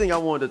the other thing I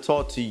wanted to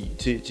talk to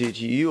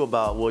you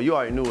about, well, you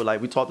already knew it,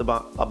 like we talked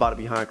about it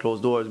behind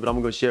closed doors, but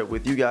I'm gonna share it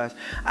with you guys.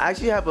 I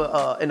actually have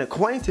an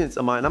acquaintance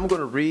of mine. I'm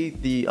gonna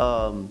read the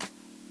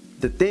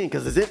thing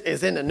because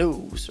it's in the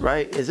news,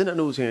 right? It's in the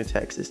news here in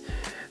Texas.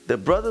 The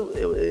brother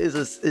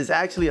is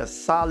actually a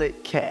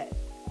solid cat.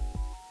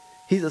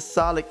 He's a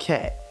solid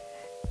cat,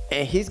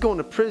 and he's going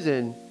to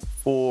prison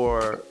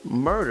for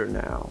murder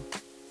now.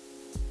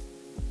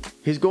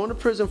 He's going to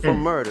prison for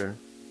murder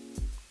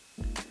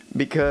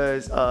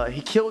because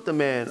he killed the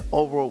man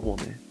over a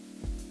woman.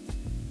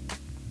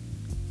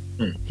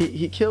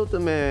 He killed the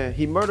man,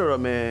 he murdered a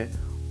man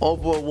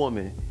over a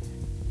woman.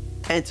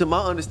 And to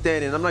my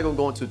understanding, I'm not gonna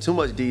go into too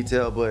much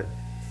detail, but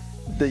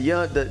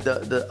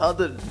the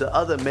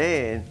other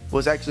man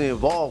was actually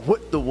involved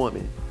with the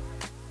woman.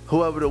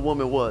 Whoever the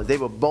woman was, they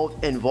were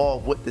both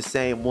involved with the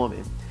same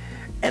woman.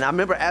 And I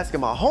remember asking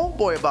my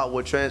homeboy about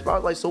what transpired. I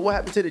was like, so what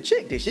happened to the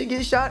chick? Did she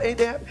get shot? Ain't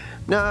that?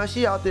 Nah,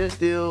 she out there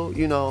still,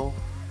 you know,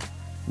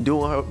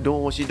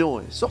 doing what she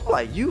doing. So I'm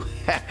like, you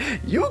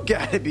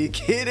gotta be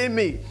kidding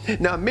me.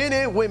 Now, men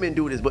and women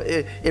do this, but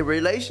in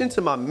relation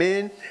to my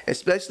men,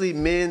 especially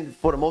men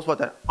for the most part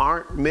that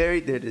aren't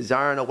married, they're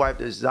desiring a wife,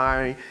 they're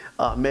desiring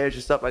marriage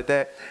and stuff like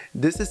that.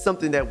 This is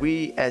something that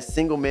we as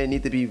single men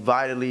need to be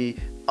vitally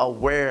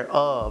aware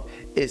of.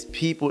 Is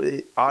people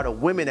are the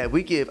women that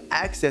we give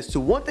access to.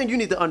 One thing you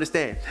need to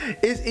understand,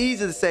 it's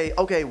easy to say,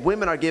 okay,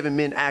 women are giving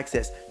men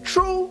access.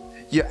 True,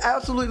 you're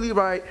absolutely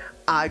right.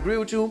 I agree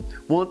with you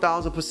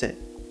 1000%.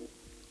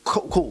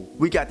 Cool.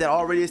 We got that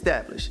already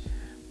established.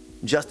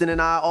 Justin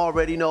and I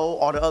already know,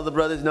 all the other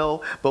brothers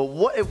know. But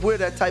what if we're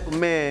that type of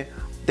man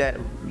that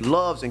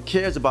loves and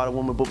cares about a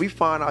woman, but we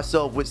find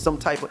ourselves with some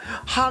type of,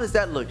 how does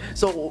that look?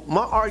 So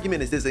my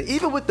argument is this, that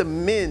even with the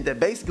men that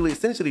basically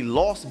essentially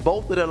lost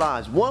both of their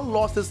lives, one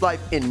lost his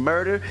life in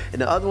murder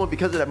and the other one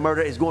because of that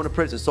murder is going to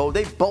prison. So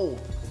they both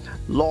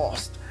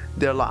lost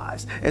their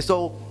lives. And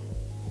so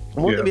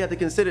one thing we have to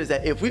consider is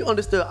that if we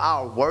understood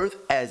our worth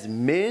as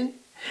men,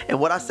 and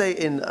what I say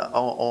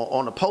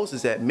on the post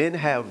is that men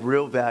have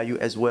real value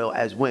as well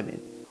as women.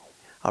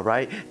 All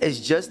right, it's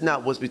just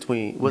not what's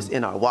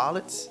in our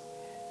wallets,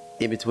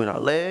 in between our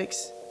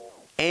legs,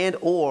 and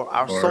or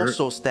our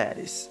social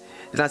status.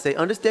 And I say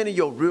understanding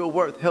your real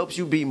worth helps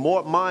you be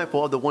more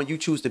mindful of the one you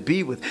choose to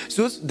be with.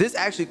 So this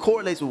actually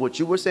correlates with what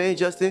you were saying,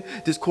 Justin.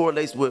 This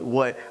correlates with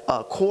what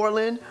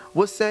Corlin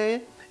was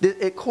saying.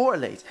 It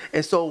correlates.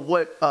 And so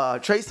what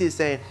Tracy is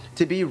saying,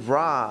 to be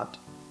robbed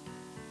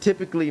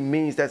typically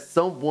means that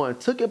someone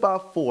took it by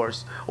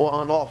force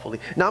or unlawfully.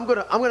 Now I'm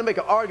gonna make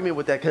an argument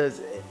with that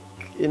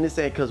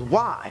because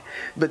why?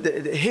 But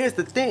here's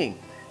the thing.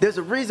 There's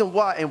a reason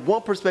why, in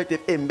one perspective,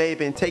 it may have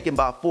been taken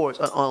by force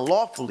or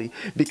unlawfully,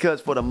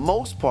 because for the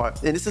most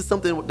part, and this is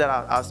something that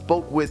I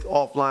spoke with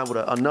offline with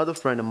another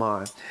friend of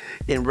mine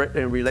in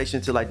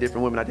relation to like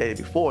different women I dated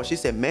before. She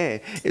said,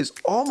 man, it's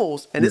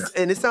almost, and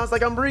it sounds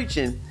like I'm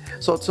reaching.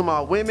 So to my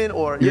women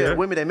or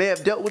women that may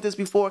have dealt with this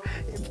before,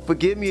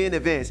 forgive me in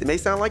advance. It may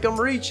sound like I'm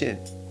reaching.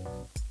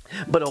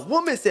 But a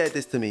woman said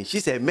this to me. She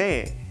said,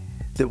 man,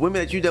 the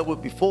women that you dealt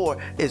with before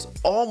is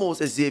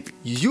almost as if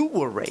you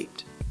were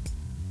raped.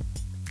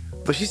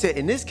 But she said,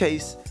 in this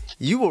case,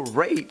 you were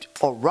raped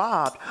or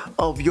robbed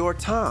of your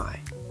time.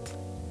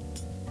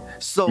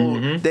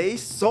 So they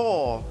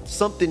saw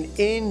something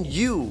in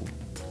you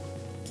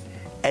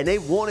and they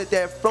wanted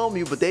that from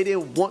you, but they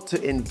didn't want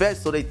to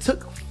invest. So they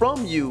took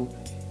from you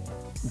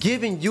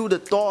giving you the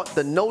thought,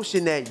 the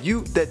notion that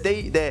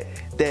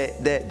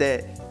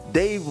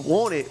they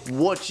wanted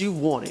what you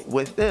wanted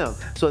with them.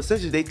 So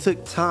essentially, they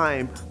took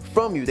time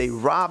from you. They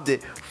robbed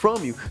it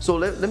from you. So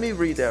let me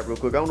read that real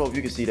quick. I don't know if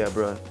you can see that,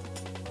 bro.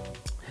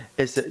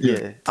 It's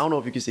yeah. I don't know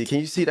if you can see. Can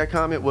you see that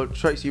comment? What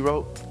Tracy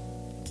wrote?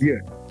 Yeah.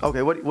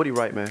 Okay. What do you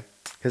write, man?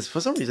 Because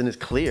for some reason it's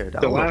clear.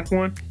 The last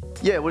one.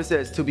 Yeah. What it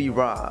says, to be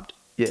robbed.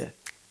 Yeah.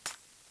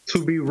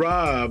 To be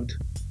robbed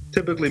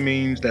typically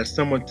means that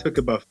someone took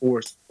it by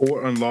force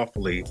or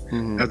unlawfully,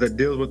 as it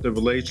deals with the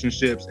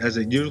relationships, as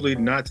it usually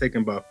not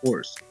taken by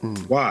force.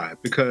 Why?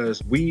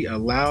 Because we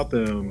allowed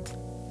them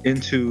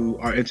into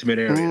our intimate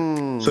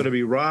area. So to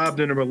be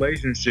robbed in a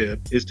relationship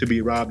is to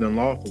be robbed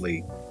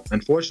unlawfully.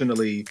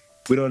 Unfortunately,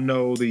 we don't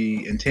know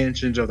the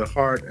intentions of the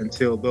heart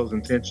until those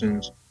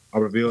intentions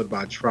are revealed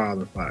by trial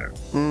and fire.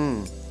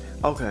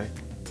 Okay.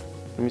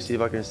 Let me see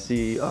if I can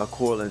see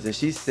Corlins. And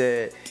she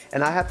said,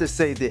 and I have to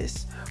say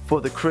this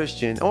for the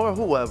Christian or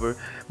whoever,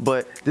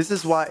 but this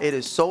is why it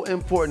is so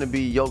important to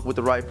be yoked with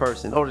the right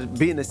person, or to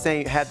be in the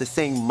same, have the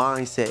same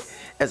mindset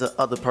as a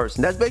other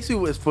person. That's basically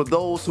what, for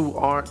those who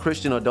aren't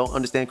Christian or don't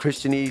understand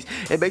Christianese.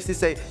 It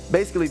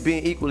basically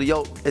being equally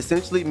yoked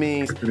essentially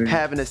means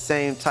having the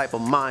same type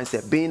of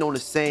mindset, being on the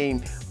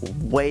same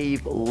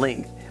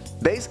wavelength.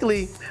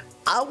 Basically,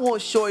 I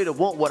want Shorty to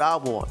want what I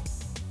want,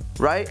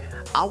 right?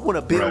 I want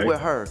to build with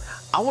her.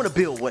 I want to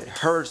build with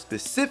her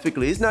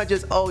specifically. It's not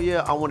just, oh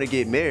yeah, I want to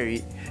get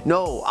married.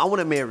 No, I want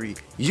to marry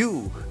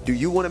you. Do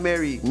you want to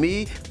marry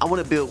me? I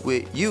want to build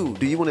with you.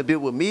 Do you want to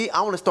build with me?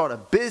 I want to start a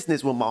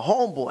business with my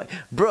homeboy.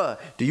 Bruh,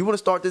 do you want to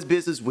start this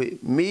business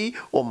with me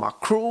or my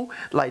crew?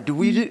 Like, are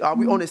we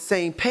on the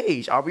same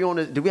page?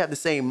 Do we have the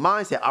same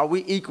mindset? Are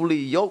we equally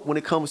yoked when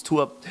it comes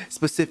to a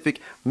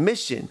specific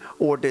mission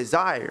or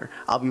desire?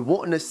 Are we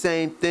wanting the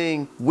same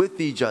thing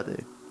with each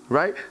other?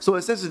 Right? So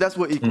essentially, that's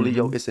what equally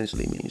yoked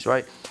essentially means,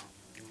 right?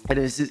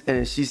 And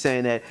she's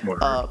saying that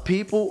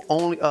people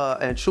only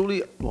and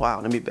truly,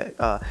 let me back,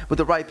 with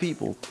the right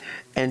people,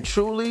 and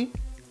truly,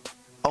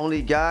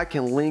 only God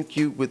can link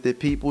you with the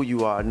people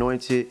you are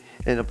anointed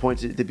and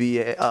appointed to be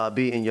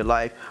in your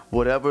life,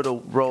 whatever the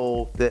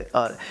role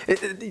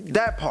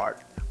that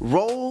part,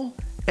 role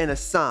and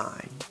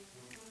assign.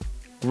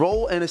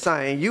 Role and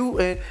assign. And you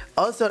and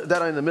us that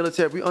are in the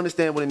military, we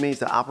understand what it means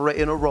to operate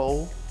in a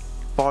role,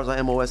 as far as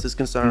our MOS is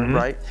concerned,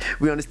 right?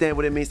 We understand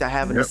what it means to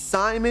have an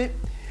assignment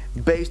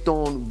based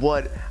on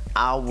what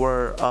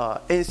our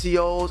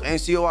NCOs,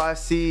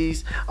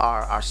 NCOICs,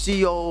 our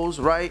COs,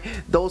 right?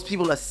 Those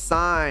people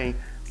assign,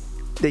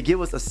 they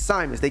give us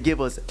assignments, they give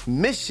us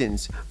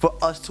missions for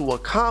us to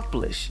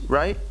accomplish,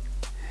 right?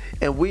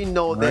 And we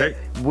know that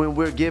when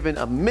we're given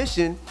a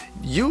mission,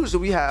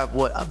 usually we have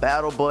a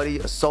battle buddy,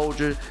 a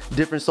soldier,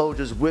 different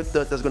soldiers with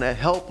us that's gonna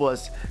help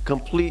us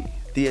complete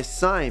the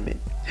assignment.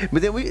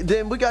 But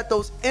then we got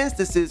those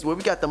instances where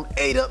we got them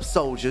 8-up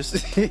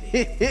soldiers,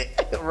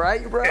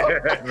 right, bro?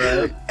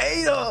 Right.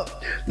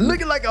 8-up,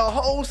 looking like a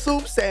whole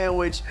soup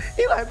sandwich.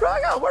 He like, bro,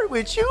 I gotta work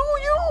with you.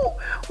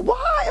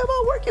 Why am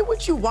I working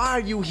with you? Why are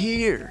you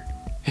here?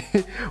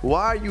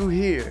 Why are you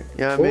here?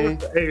 You know what I mean?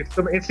 Hey,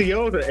 some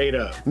NCOs are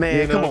 8-up.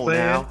 Man, you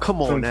know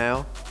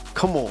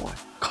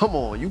come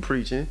on, you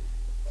preaching.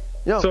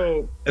 Yo.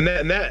 So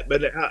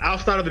but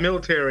outside of the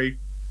military,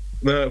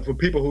 for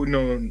people who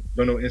don't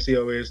know what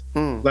NCO is,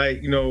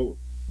 like,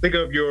 think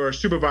of your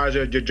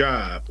supervisor at your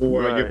job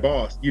or your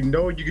boss. You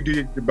know you can do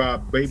your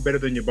job way better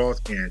than your boss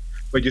can,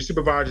 but your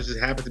supervisor just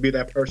happens to be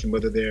that person,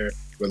 whether they're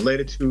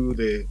related to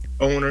the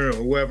owner or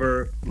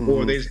whoever,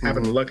 or they just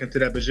happen to luck into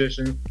that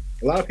position.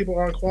 A lot of people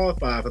aren't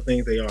qualified for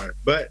things they are,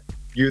 but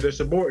you're their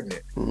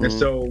subordinate, and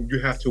so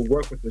you have to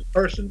work with this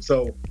person.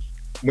 So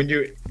when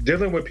you're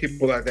dealing with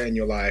people like that in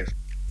your life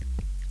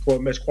who are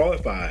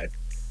misqualified,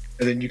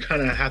 and then you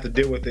kind of have to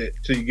deal with it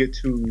till you get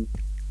to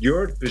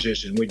your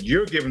position when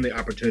you're given the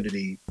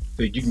opportunity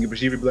so you can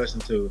receive a blessing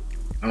to,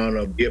 I don't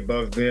know, be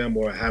above them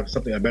or have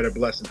a better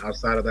blessing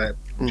outside of that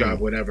job,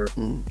 whatever.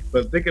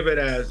 But think of it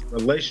as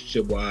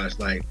relationship-wise,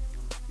 like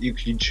you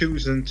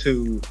choosing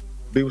to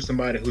be with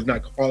somebody who's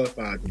not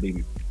qualified to be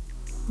with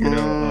you.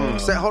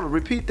 Hold on,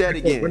 repeat that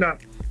again.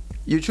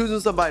 You're choosing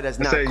somebody that's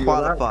not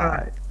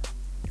qualified.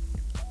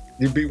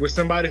 You be with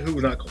somebody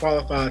who's not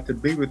qualified to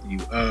be with you.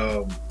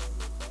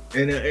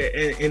 And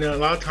a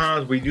lot of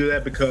times we do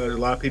that because a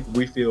lot of people,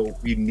 we feel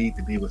we need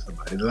to be with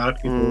somebody. A lot of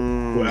people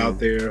who are out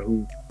there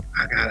who,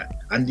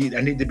 I need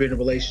to be in a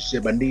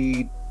relationship.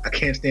 I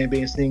can't stand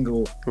being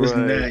single, this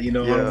and that, I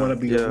don't want to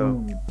be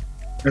alone.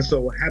 And so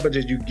what happens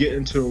is you get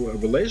into a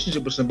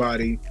relationship with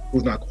somebody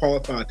who's not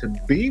qualified to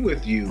be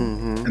with you,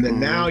 and then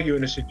now you're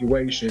in a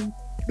situation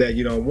that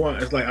you don't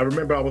want. It's like, I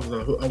remember I was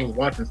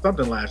watching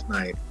something last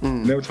night,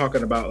 and they were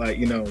talking about, like,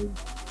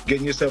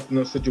 getting yourself in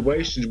those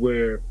situations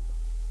where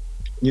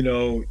you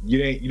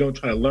don't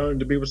try to learn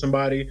to be with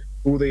somebody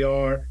who they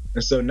are,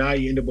 and so now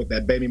you end up with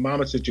that baby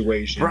mama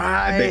situation,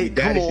 right? Baby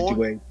daddy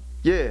situation.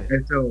 Yeah.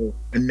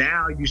 And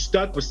now you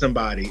stuck with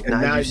somebody,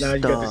 and now you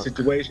got the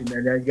situation,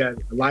 and now you got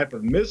a life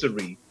of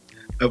misery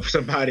of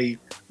somebody.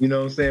 You know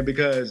what I'm saying?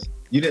 Because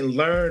you didn't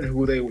learn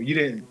who they were. You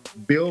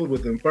didn't build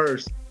with them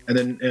first, and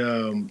then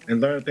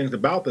and learn things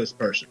about this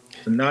person.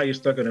 So now you're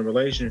stuck in a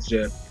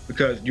relationship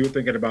because you're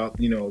thinking about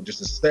just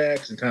the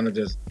sex and kind of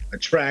just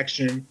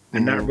attraction,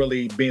 and not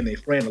really being a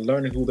friend and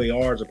learning who they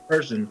are as a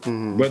person.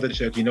 Whether it's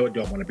like, do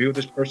I want to be with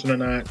this person or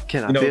not?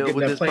 Can I build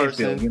with this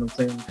person? Field, you know what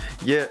I'm saying?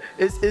 Yeah,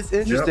 it's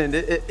interesting.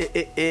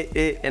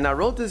 Yep. And I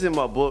wrote this in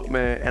my book,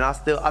 man, and I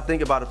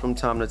think about it from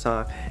time to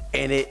time,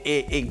 and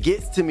it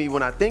gets to me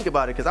when I think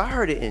about it, because I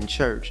heard it in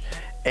church,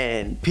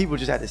 and people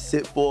just had to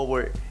sit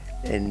forward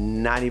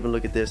and not even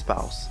look at their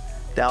spouse.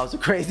 That was the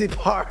crazy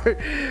part.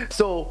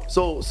 So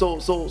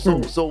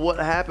what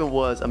happened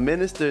was, a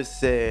minister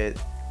said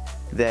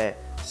that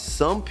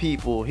some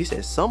people, he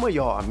said, some of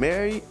y'all are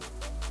married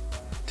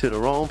to the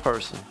wrong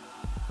person.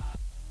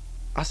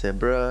 I said,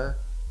 bruh.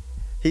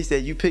 He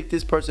said, you picked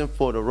this person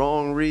for the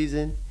wrong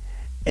reason,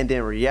 and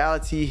then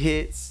reality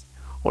hits,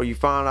 or you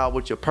find out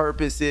what your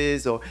purpose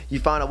is, or you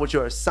find out what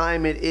your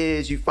assignment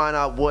is, you find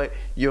out what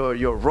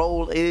your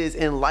role is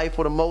in life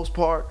for the most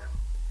part,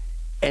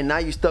 and now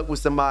you're stuck with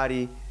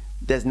somebody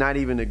that's not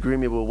even in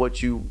agreement with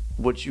what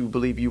you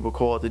believe you were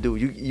called to do.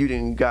 You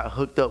didn't got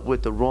hooked up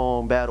with the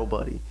wrong battle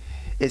buddy.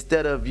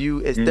 Instead of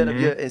you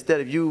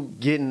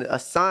getting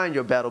assigned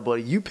your battle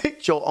buddy, you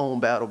picked your own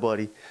battle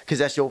buddy because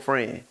that's your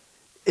friend.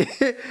 You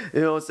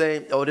know what I'm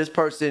saying? Oh, this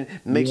person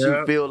makes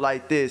you feel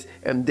like this,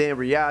 and then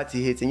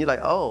reality hits, and you're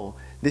like, oh,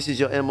 this is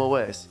your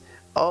MOS.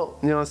 Oh,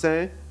 you know what I'm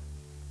saying?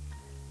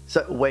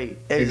 So wait,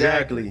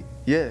 exactly.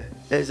 Yeah,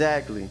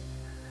 exactly.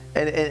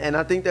 And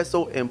I think that's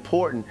so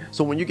important.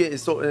 So when you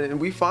get and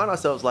we find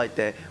ourselves like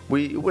that,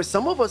 where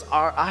some of us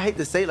are, I hate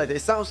to say it like that,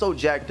 it sounds so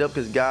jacked up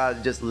because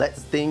God just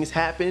lets things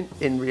happen.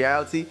 In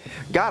reality,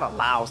 God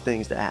allows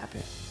things to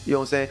happen. You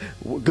know what I'm saying?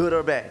 Good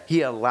or bad, He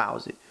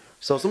allows it.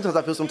 So sometimes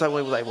I feel some type of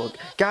way, like, well,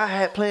 God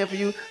had planned for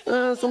you.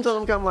 Sometimes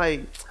I'm kind of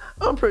like,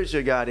 I'm pretty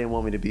sure God didn't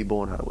want me to be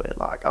born out of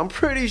wedlock. I'm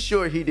pretty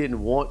sure He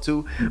didn't want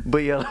to,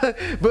 but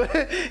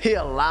He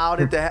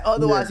allowed it to happen.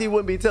 Otherwise, He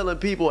wouldn't be telling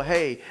people,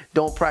 hey,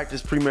 don't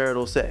practice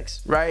premarital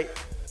sex, right?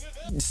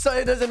 So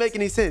it doesn't make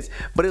any sense.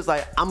 But it's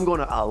like, I'm going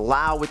to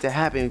allow it to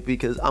happen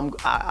because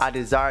I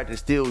desire to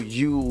still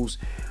use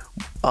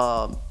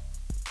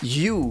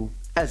you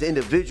as an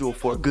individual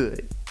for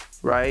good,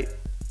 right?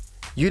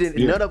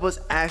 None of us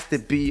asked to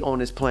be on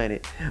this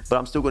planet, but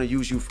I'm still going to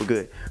use you for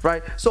good,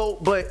 right? So,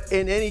 but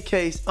in any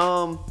case,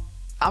 I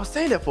was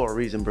saying that for a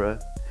reason,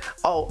 bruh.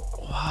 Oh,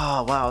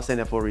 wow, I was saying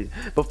that for a reason.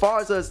 But far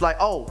as us, like,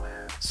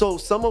 so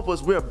some of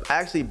us, we're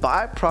actually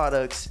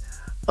byproducts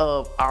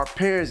of our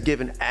parents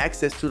giving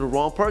access to the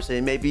wrong person.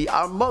 It may be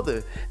our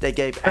mother that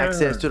gave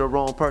access to the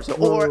wrong person,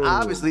 or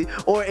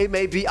it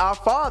may be our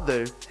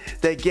father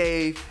that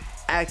gave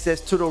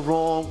access to the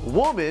wrong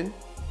woman.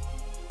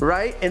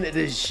 Right, and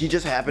she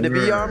just happened to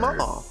be our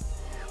mom.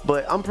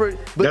 But I'm pretty.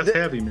 But that's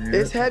heavy, man.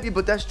 It's heavy,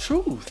 but that's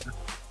truth.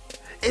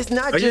 It's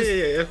not just.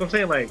 Yeah. That's what I'm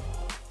saying. Like,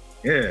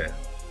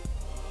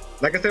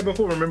 like I said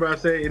before. Remember, I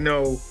said,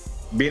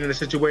 being in a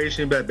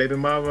situation, that baby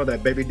mama,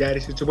 that baby daddy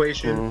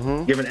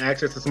situation, giving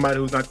access to somebody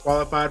who's not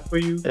qualified for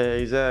you.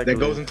 Exactly. That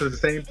goes into the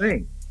same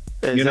thing.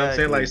 Exactly. You know what I'm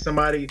saying? Like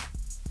somebody.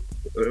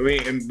 I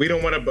mean, we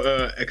don't want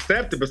to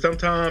accept it, but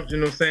sometimes, you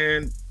know what I'm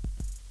saying.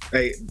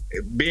 Like,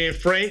 being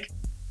frank.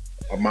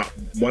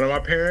 One of my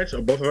parents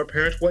or both of our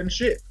parents wasn't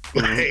shit.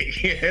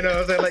 Like, you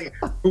know what I'm saying? Like,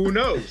 who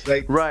knows?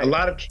 Like, a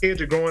lot of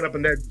kids are growing up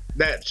in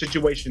that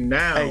situation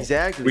now.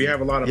 Exactly. We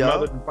have a lot of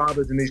mothers and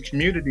fathers in these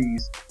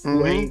communities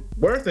who ain't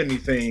worth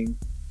anything.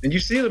 And you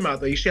see them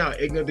out there. You see how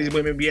ignorant these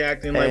women be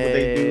acting, like what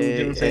they do. You know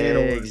what I'm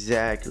saying?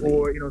 Exactly.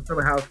 Or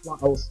somehow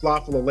how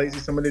slothful or lazy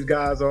some of these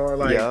guys are.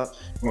 Like,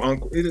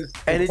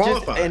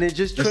 it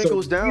just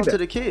trickles down to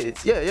the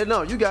kids. Yeah.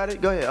 No, you got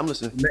it. Go ahead. I'm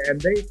listening.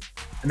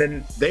 And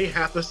then they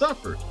have to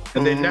suffer.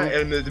 And then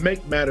to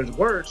make matters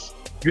worse,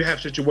 you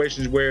have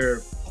situations where,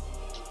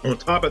 on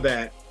top of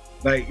that,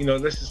 like,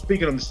 let's just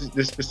speaking on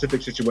this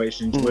specific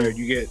situations where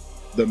you get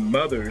the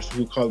mothers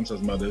who call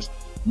themselves mothers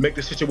make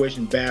the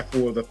situation bad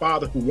for the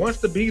father who wants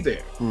to be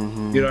there,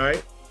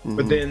 right?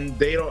 But then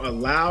they don't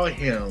allow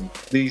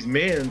these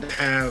men to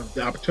have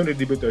the opportunity to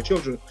be with their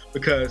children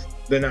because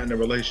they're not in a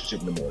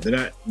relationship anymore. They're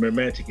not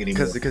romantic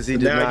anymore. Because he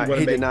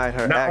denied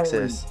her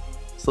access.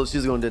 So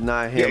she's going to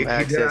deny him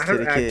access to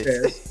the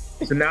kids.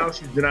 So now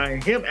she's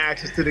denying him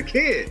access to the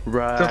kid.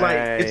 Right. So it's like,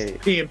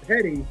 it's being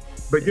petty,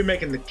 but you're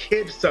making the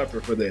kids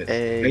suffer for this.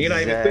 Exactly. And you're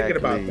not even thinking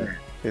about that.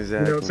 Exactly.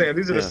 You know what I'm saying?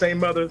 These are the same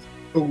mothers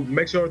who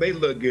make sure they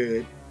look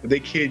good, but they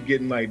kid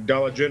getting like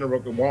Dollar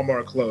General and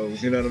Walmart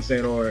clothes, you know what I'm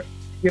saying? Or,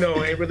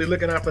 ain't really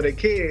looking out for their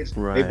kids.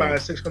 Right. They buying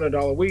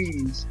 $600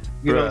 weeds,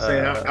 you know what I'm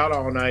saying, out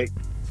all night.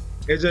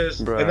 It's just,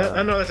 and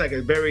I know that's like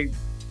a very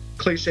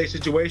cliche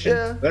situation.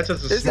 Yeah. That's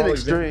just a it's small an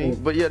extreme.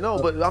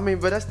 example.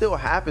 But that still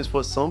happens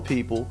for some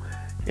people.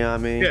 You know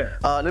what I mean? Yeah.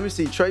 Let me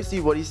see. Tracy,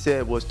 what he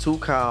said was 2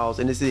 cows,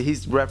 and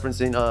he's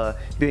referencing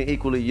being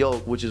equally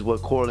yoked, which is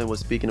what Corlin was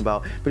speaking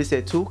about. But he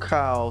said 2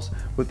 cows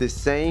with the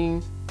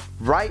same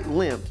right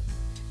length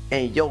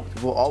and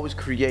yoked will always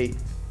create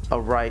a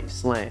right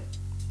slant.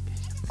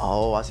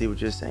 Oh, I see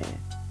what you're saying.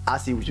 I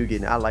see what you're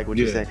getting. I like what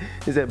you're saying.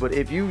 He said, but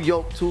if you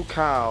yoke 2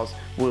 cows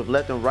with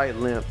left and right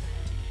limb,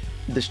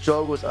 the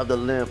struggles of the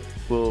limb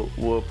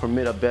will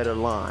permit a better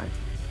line.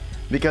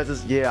 Because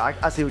it's,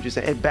 I see what you're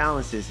saying. It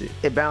balances it.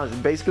 It balances.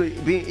 Basically,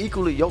 being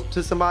equally yoked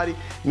to somebody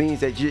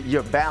means that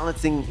you're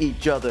balancing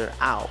each other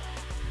out.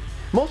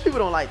 Most people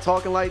don't like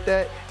talking like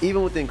that,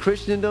 even within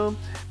Christendom,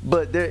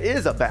 but there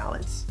is a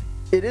balance.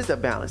 It is a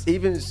balance.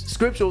 Even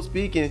scriptural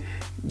speaking,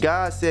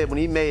 God said when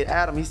he made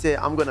Adam, he said,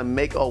 I'm going to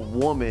make a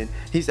woman.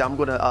 He said, I'm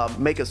going to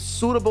make a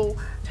suitable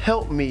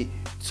helpmeet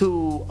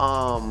to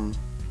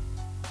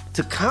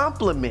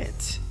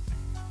complement.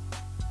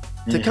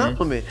 To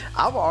complement.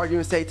 I would argue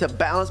and say to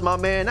balance my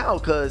man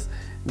out, because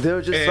there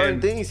are just certain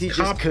things he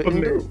just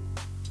couldn't do.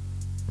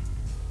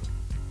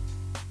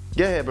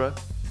 Go ahead, bro.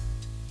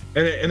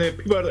 And then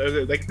people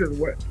like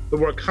the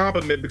word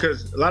compliment,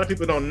 because a lot of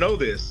people don't know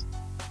this,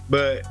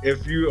 but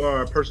if you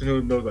are a person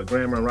who knows like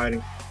grammar and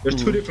writing,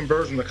 there's 2 different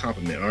versions of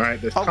compliment. All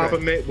right, there's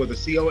compliment with a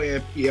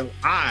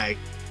C-O-M-P-L-I,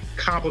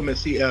 compliment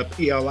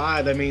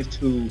C-P-L-I. That means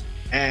to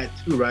add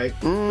to, right?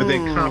 But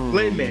then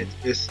complement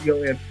is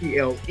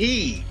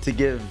C-O-M-P-L-E. To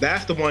give.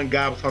 That's the one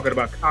God was talking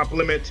about.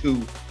 Compliment,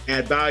 to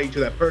add value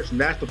to that person.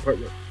 That's the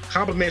purpose.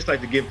 Compliments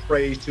like to give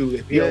praise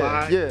to,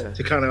 P-L-I,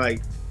 to kind of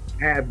like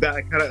add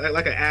that, kind of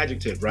like an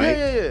adjective, right?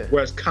 Yeah.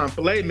 Whereas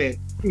compliment,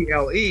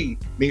 P-L-E,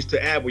 means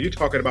to add. Well, you're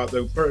talking about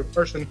the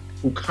person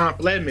who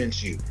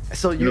compliments you.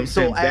 So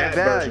so add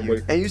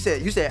value. And you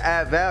said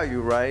add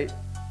value, right?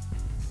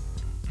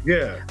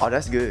 Yeah. Oh,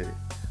 that's good.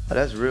 Oh,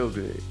 that's real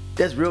good.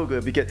 That's real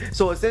good, because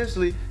so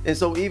essentially, and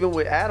so even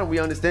with Adam, we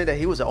understand that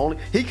he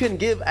couldn't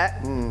give.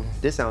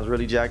 This sounds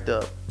really jacked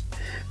up,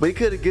 but he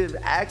couldn't give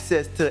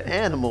access to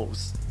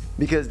animals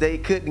because they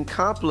couldn't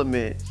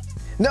complement.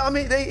 No, I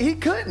mean he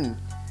couldn't.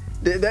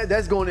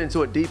 That's going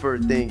into a deeper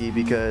thingy,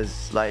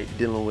 because like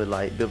dealing with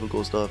like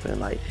biblical stuff and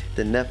like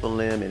the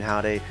Nephilim and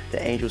how the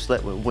angels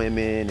slept with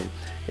women,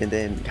 and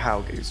then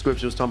how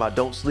scripture was talking about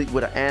don't sleep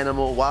with an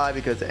animal. Why?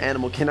 Because the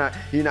animal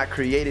you're not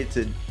created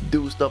to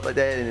do stuff like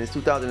that, and it's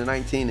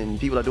 2019 and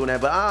people are doing that.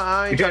 But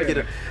I ain't trying to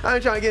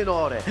get into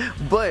all that.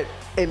 But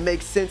it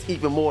makes sense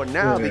even more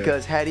now,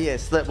 because had he had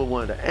slept with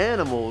one of the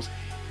animals,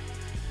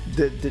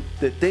 the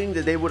thing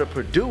that they would have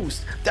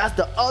produced, that's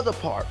the other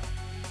part.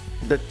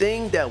 The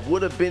thing that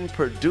would have been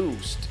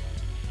produced,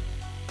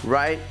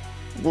 right,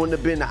 wouldn't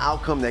have been the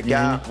outcome that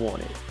God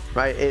wanted,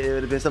 right? It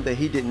would have been something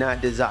he did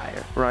not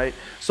desire, right?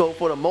 So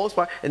for the most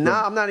part, and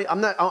now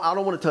I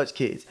don't want to touch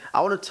kids. I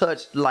want to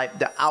touch like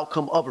the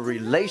outcome of a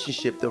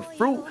relationship, the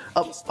fruit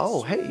of,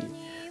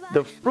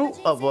 the fruit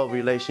of a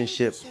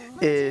relationship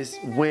is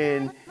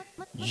when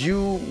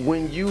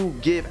you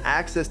give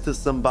access to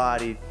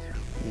somebody.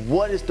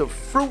 What is the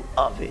fruit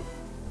of it?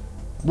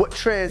 What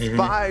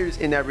transpires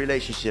in that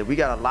relationship? We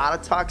got a lot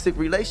of toxic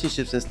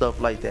relationships and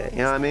stuff like that. You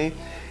know what I mean?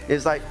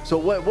 It's like, so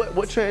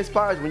what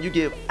transpires when you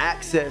give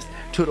access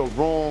to the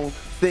wrong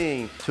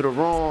thing, to the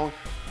wrong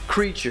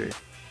creature?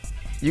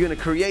 You're gonna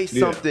create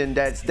something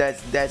that's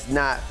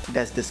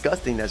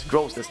disgusting, that's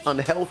gross, that's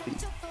unhealthy,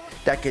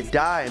 that could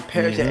die and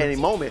perish at any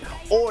moment.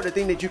 Or the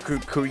thing that you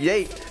could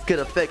create could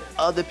affect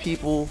other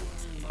people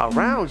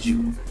around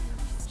you.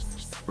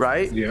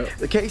 Right? Yeah.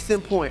 The case in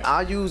point,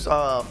 I use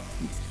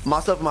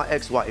myself and my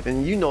ex-wife,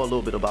 and you know a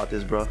little bit about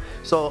this, bro.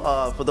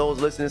 So for those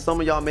listening, some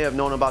of y'all may have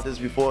known about this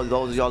before.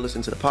 Those of y'all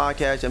listening to the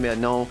podcast, y'all may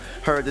have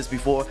heard this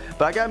before.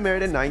 But I got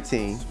married at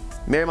 19,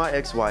 married my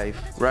ex-wife,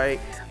 right?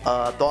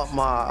 Thought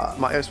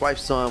my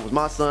ex-wife's son was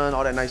my son,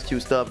 all that nice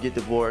cute stuff, get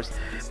divorced.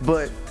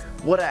 But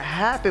what had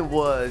happened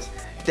was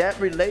that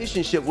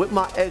relationship with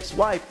my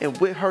ex-wife and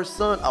with her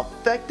son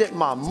affected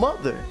my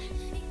mother.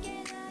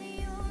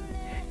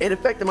 It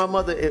affected my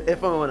mother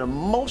from an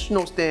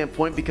emotional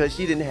standpoint, because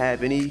she didn't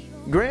have any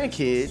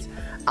grandkids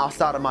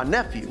outside of my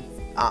nephew.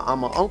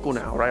 I'm an uncle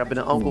now, right? I've been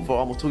an uncle for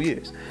almost 2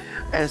 years.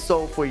 And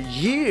so for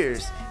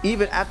years,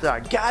 even after I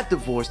got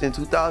divorced in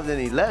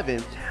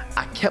 2011,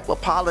 I kept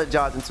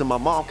apologizing to my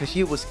mom, because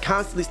she was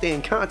constantly staying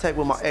in contact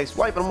with my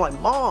ex-wife. And I'm like,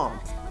 Mom,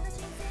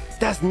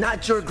 that's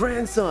not your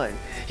grandson.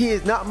 He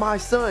is not my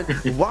son.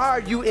 Why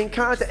are you in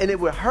contact? And it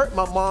would hurt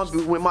my mom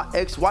when my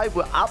ex-wife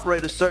would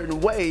operate a certain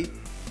way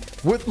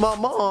with my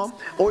mom,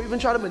 or even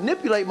try to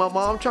manipulate my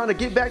mom, trying to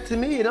get back to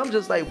me. And I'm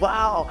just like,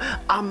 wow,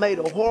 I made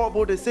a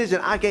horrible decision.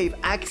 I gave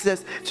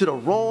access to the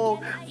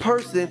wrong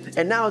person,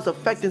 and now it's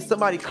affecting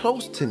somebody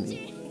close to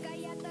me.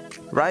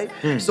 Right?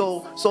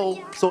 So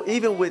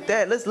even with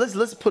that,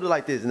 let's put it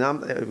like this. And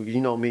I'm, you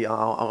know me,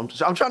 I'm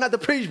trying not to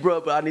preach,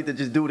 bro, but I need to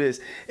just do this,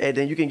 and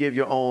then you can give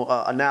your own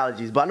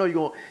analogies. But I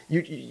know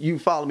you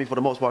follow me for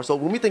the most part. So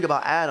when we think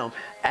about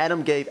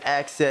Adam gave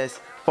access.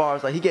 Far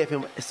as like, he gave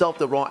himself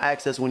the wrong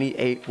access when he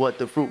ate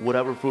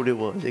whatever fruit it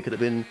was. It could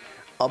have been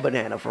a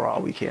banana for all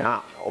we care,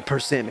 I don't know,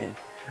 persimmon,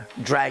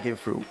 dragon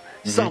fruit,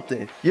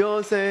 something. You know what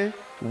I'm saying?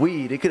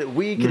 Weed.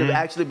 Weed could have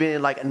actually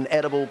been like an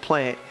edible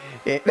plant.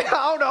 And,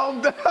 I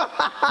don't know.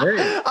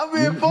 Hey, I'm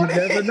being funny.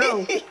 You never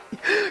know.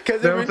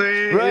 Because it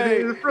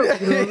is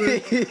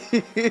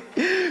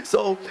fruit.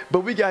 So,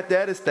 but we got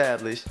that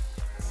established.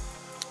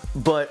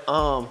 But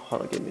hold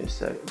on, give me a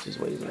second. Just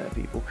waving at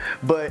people.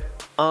 But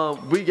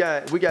we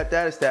got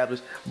that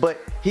established. But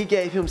he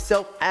gave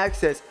himself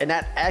access, and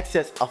that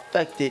access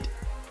affected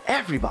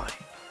everybody.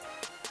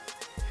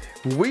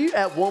 We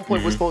at one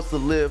point were supposed to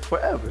live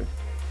forever,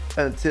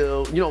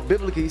 until, you know,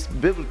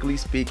 biblically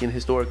speaking,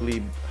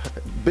 historically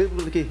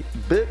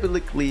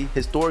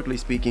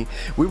speaking,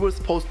 we were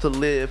supposed to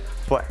live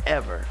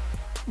forever,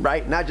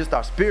 right? Not just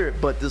our spirit,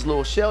 but this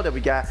little shell that we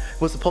got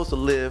was supposed to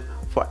live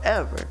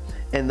forever.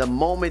 And the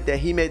moment that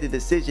he made the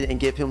decision and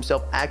gave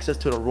himself access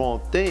to the wrong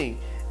thing,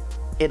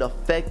 it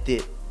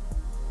affected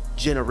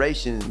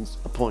generations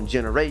upon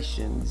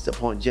generations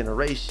upon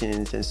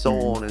generations, and so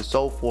on and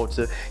so forth.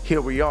 So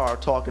here we are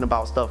talking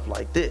about stuff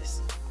like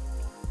this.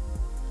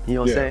 You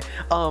know what I'm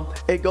saying?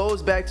 It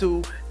goes back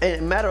to,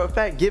 and matter of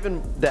fact,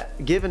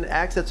 given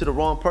access to the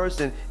wrong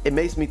person, it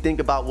makes me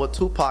think about what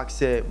Tupac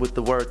said with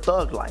the word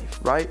thug life,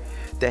 right?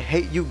 The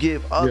hate you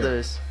give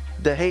others,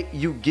 the hate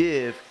you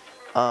give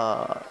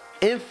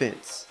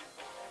infants,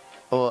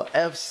 or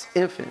F's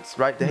infants,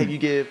 right? The hate you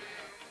give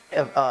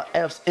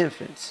F's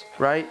infants,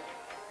 right?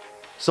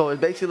 So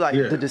it's basically like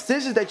the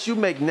decisions that you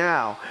make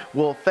now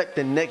will affect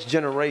the next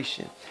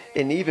generation.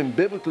 And even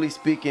biblically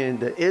speaking,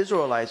 the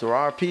Israelites, or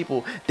our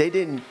people, they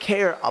didn't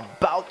care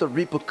about the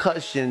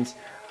repercussions.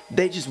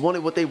 They just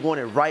wanted what they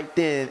wanted right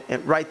then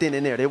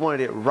and there. They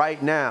wanted it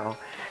right now.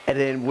 And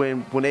then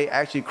when they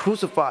actually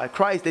crucified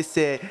Christ, they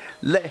said,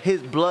 let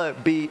his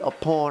blood be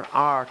upon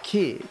our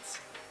kids.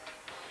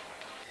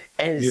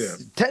 And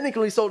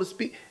technically, so to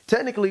speak,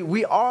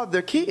 we are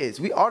their kids.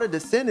 We are the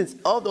descendants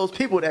of those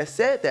people that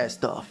said that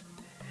stuff.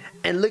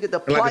 And look at the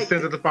plight. Like the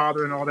sins of the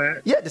father and all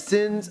that? Yeah, the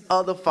sins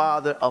of the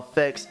father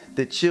affects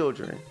the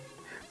children.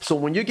 So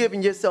when you're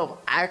giving yourself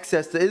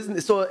access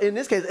to, so in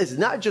this case, it's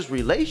not just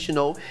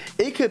relational.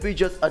 It could be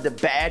just a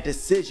bad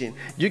decision.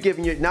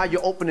 Now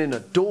you're opening a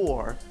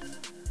door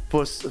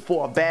for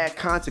a bad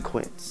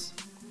consequence.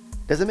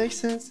 Does it make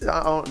sense?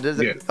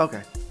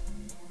 Okay.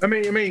 I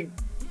mean, we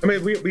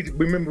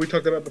remember we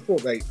talked about before,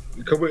 like,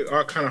 because we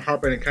are kind of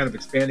harping and kind of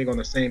expanding on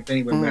the same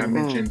thing when I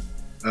mentioned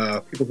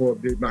people who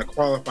are not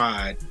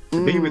qualified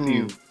to be with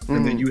you,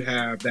 and then you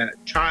have that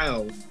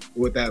child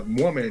with that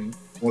woman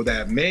or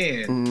that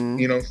man,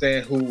 you know what I'm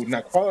saying, who's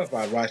not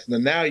qualified, right? So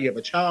then now you have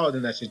a child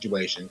in that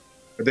situation,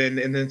 but then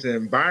in this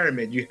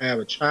environment, you have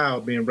a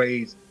child being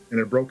raised in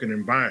a broken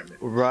environment.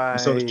 Right.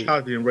 And so this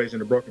child being raised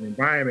in a broken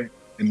environment,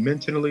 and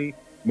mentally,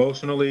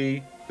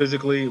 emotionally,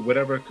 physically,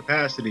 whatever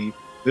capacity,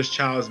 this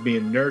child is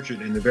being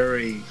nurtured in a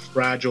very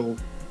fragile,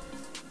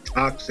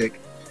 toxic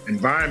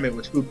environment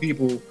with two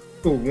people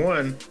who,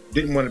 one,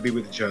 didn't want to be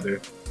with each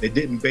other. They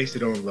didn't base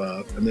it on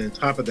love. And then on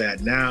top of that,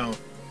 now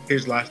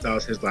his lifestyle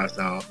is his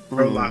lifestyle.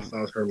 Her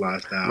lifestyle is her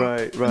lifestyle.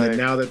 Right. And then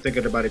now they're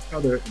thinking about each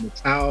other, and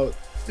the child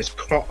is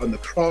caught on the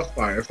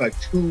crossfire. It's like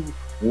two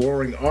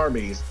warring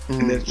armies.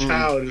 And this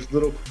child, this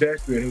little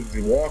pedestrian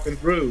who's walking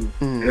through,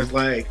 and it's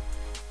like,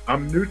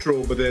 I'm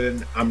neutral, but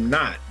then I'm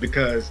not,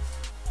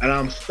 and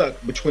I'm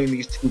stuck between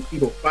these two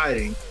people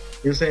fighting. You know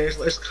what I'm saying?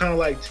 It's kind of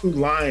like two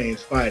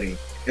lions fighting,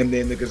 and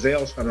then the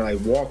gazelles kind of like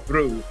walk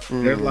through.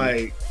 They're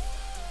like,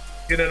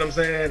 you know what I'm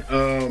saying?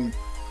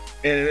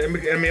 And I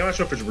mean, I'm not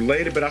sure if it's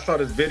related, but I saw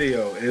this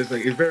video, and it's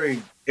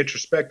very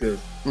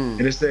introspective,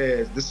 and it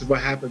says, this is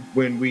what happens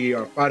when we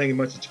are fighting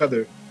amongst each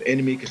other. The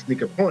enemy can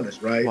sneak upon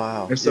us, right?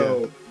 Wow. And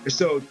so it's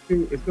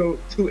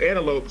two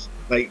antelopes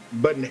like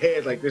butting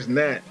heads like this and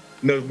that.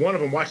 And there's one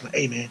of them watching, like,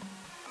 hey man.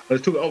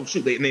 There's two, oh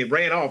shoot, they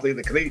ran off.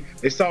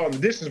 They saw in the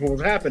distance what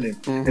was happening.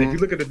 And if you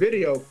look at the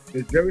video,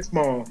 it's very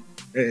small.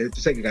 The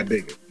second got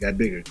bigger.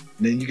 And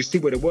then you can see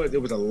what it was.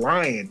 It was a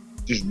lion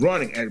just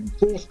running at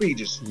full speed,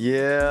 just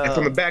and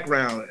from the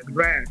background, the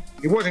grass.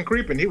 He wasn't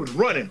creeping, he was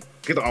running.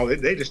 Because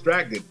they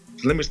distracted.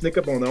 So let me sneak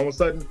up on them. All of a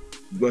sudden,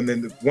 and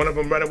then one of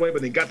them ran away,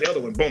 but then got the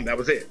other one. Boom, that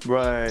was it.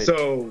 Right.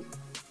 So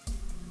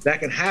that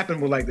can happen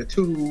with like the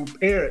two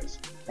parents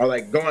are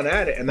like going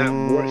at it and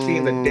not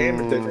seeing the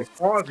damage that they're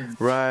causing.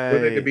 Right.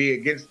 Whether it could be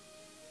against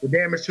the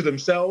damage to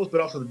themselves,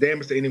 but also the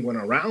damage to anyone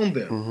around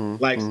them.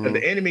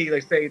 The enemy,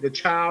 like say the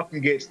child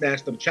can get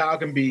snatched up, the child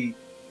can be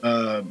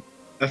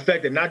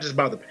affected not just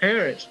by the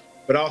parents,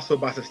 but also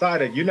by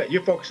society.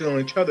 You're focusing on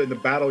each other in the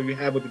battle you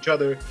have with each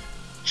other,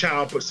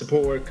 child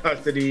support,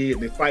 custody,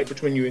 and the fight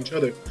between you and each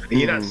other. And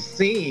you're not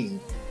seeing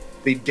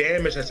the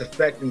damage that's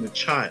affecting the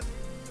child.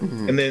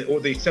 And then,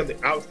 or something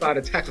outside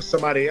attacks with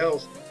somebody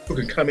else who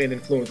can come in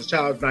and influence the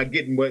child not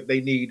getting what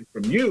they need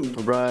from you.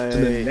 Right.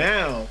 So then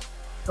now,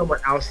 someone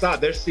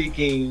outside, they're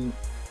seeking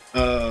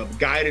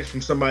guidance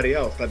from somebody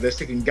else. Like they're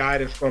seeking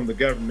guidance from the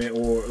government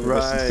or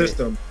the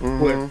system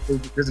who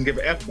doesn't give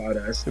a F about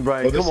us.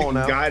 Right. Or they're seeking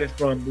guidance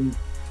from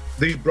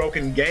these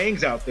broken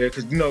gangs out there,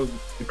 because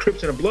the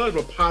Crips and the Bloods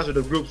were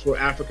positive groups for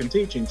African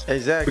teachings.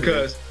 Exactly.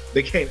 Because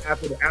they came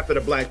after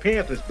the Black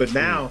Panthers, but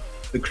now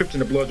the Crips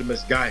and the Bloods are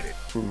misguided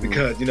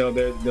because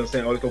they're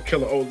saying, oh, let's go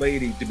kill an old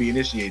lady to be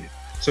initiated.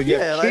 So you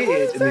have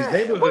kids in these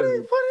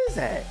neighborhoods. What is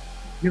that?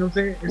 You know what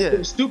I'm saying?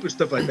 It's stupid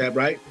stuff like that,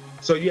 right?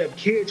 So you have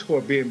kids who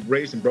are being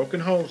raised in broken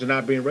homes and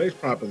not being raised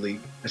properly,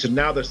 and so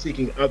now they're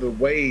seeking other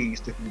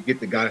ways to get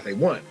the guy that they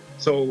want.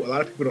 So a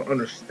lot of people don't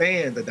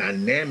understand the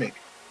dynamic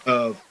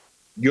of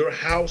your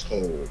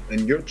household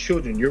and your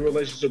children, your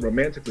relationship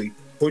romantically,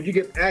 who you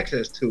get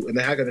access to, and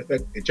then how it can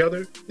affect each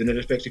other. Then it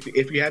affects you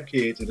if you have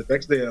kids, it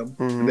affects them,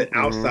 and then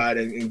outside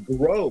and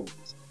grows,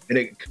 and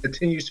it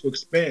continues to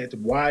expand to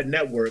wide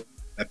network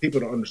that people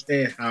don't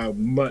understand how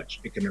much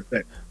it can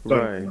affect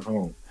starting from the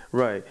home.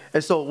 Right.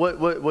 And so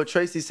what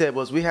Tracy said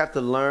was we have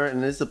to learn,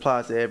 and this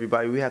applies to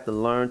everybody, we have to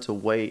learn to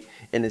wait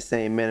in the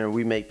same manner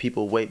we make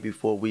people wait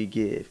before we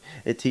give.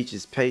 It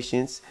teaches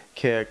patience,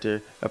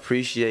 character,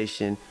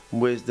 appreciation,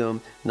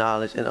 wisdom,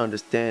 knowledge, and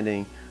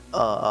understanding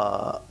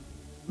the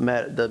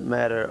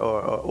matter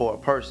or a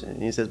person.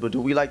 And he says, but do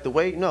we like to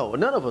wait? No,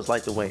 none of us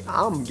like to wait.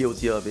 I'm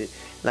guilty of it.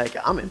 Like,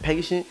 I'm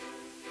impatient.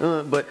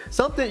 But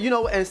something,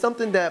 and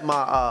something that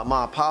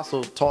my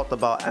apostle talked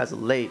about as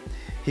of late,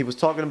 he was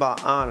talking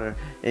about honor,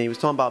 and he was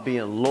talking about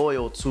being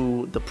loyal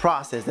to the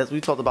process. That's what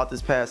we talked about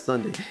this past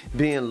Sunday.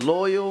 Being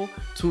loyal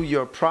to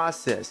your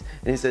process.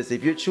 And he says,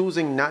 if you're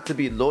choosing not to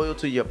be loyal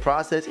to your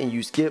process and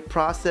you skip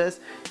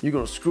process, you're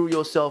going to screw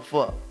yourself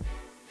up.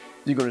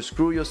 You're going to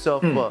screw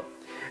yourself up.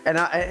 And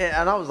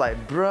I was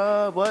like,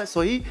 bruh, what?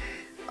 So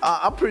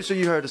I'm pretty sure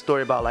you heard the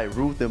story about like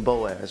Ruth and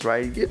Boaz,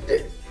 right?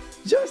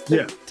 Check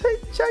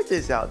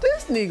this out.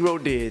 This Negro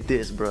did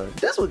this, bruh.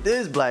 That's what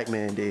this black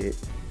man did.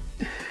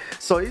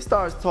 So he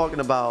starts talking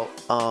about,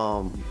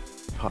 hold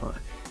on.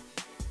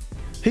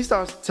 He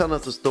starts telling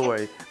us a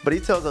story, but he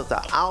tells us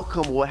the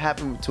outcome of what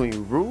happened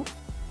between Ruth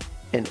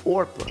and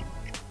Orpah.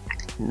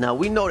 Now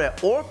we know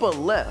that Orpah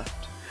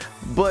left,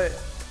 but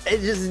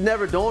it just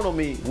never dawned on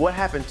me what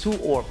happened to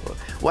Orpah.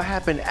 What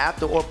happened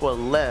after Orpah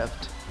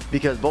left,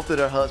 because both of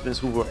their husbands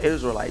who were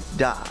Israelites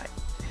died.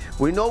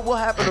 We know what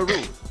happened to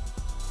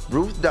Ruth.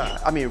 Ruth died.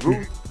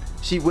 Ruth,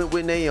 she went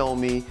with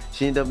Naomi.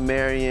 She ended up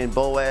marrying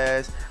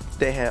Boaz.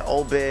 They had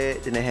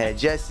Obed, and they had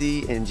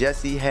Jesse, and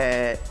Jesse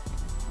had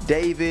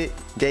David.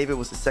 David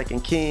was the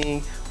second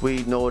king.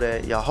 We know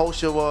that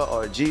Yehoshua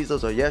or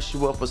Jesus or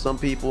Yeshua for some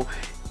people,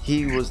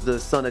 he was the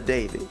son of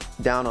David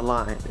down the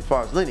line as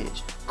far as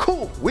lineage.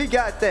 Cool, we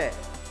got that.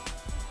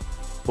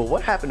 But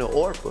what happened to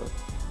Orpah?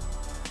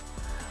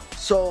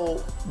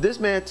 So this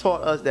man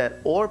taught us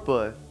that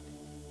Orpah,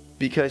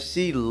 because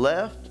she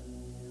left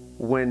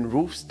when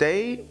Ruth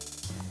stayed,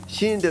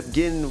 she ended up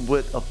getting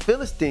with a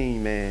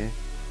Philistine man.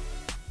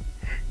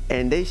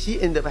 And she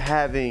ended up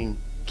having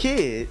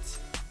kids.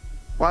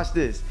 Watch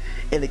this.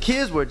 And the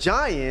kids were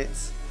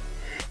giants.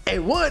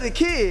 And one of the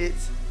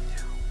kids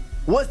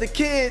was the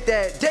kid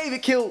that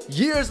David killed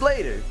years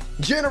later,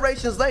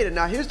 generations later.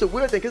 Now here's the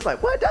weird thing. It's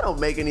like, what? That don't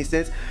make any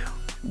sense.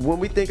 When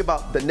we think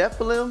about the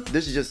Nephilim,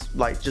 this is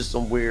just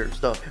some weird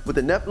stuff. With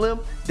the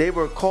Nephilim, they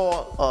were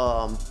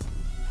called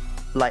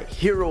like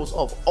heroes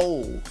of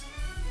old,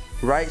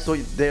 right? So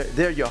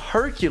they're your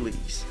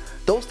Hercules.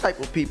 Those type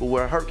of people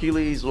were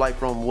Hercules, like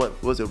from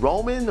what was it,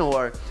 Roman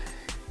or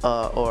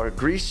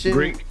Grecian,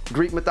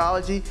 Greek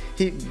mythology.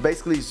 He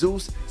basically,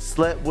 Zeus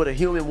slept with a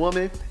human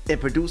woman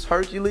and produced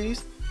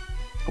Hercules.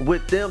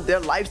 With them, their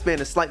lifespan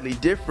is slightly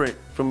different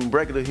from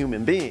regular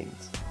human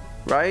beings,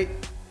 right?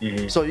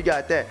 Mm-hmm. So you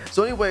got that.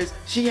 So anyways,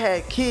 she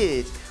had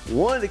kids.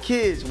 One of the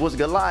kids was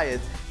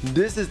Goliath.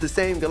 This is the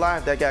same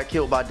Goliath that got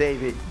killed by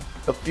David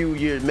a few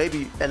years,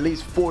 maybe at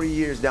least 40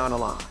 years down the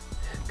line,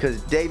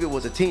 because David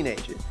was a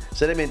teenager.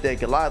 So that meant that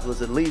Goliath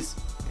was at least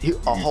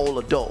a whole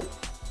adult,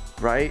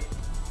 right?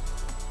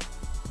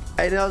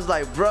 And I was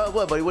like, bro,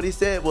 what? But what he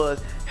said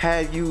was,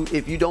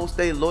 if you don't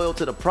stay loyal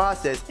to the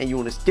process and you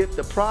want to skip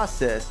the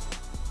process,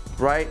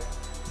 right?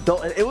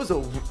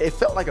 It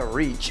felt like a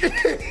reach.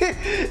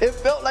 It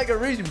felt like a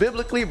reach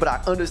biblically, but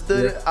I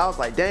understood it. I was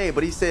like, dang.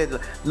 But he said,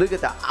 look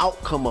at the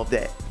outcome of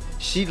that.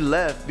 She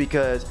left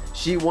because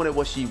she wanted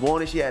what she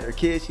wanted. She had her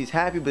kids. She's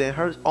happy, but then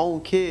her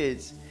own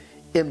kids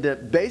ended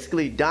up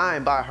basically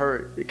dying by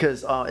her,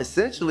 because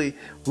essentially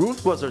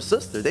Ruth was her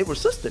sister. They were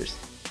sisters,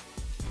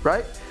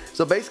 right?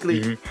 So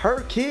basically,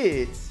 her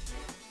kids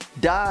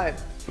died.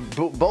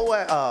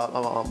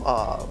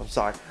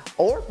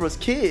 Orpah's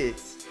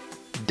kids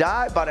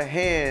died by the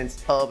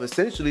hands of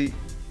essentially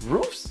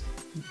Ruth's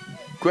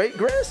great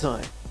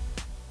grandson.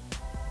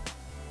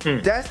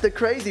 That's the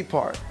crazy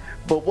part.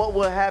 But what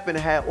would happen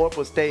had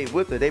Orpah stayed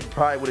with her? They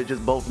probably would have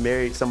just both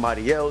married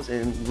somebody else,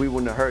 and we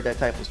wouldn't have heard that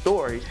type of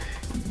story.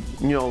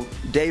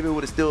 David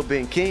would have still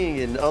been king,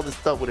 and other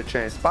stuff would have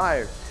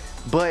transpired.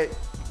 But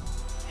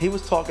he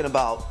was talking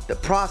about the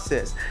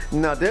process.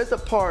 Now, there's a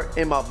part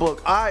in my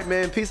book. All right,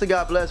 man. Peace of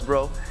God bless,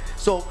 bro.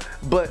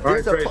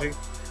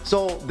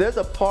 There's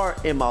a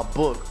part in my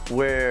book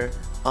where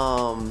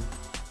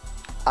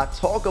I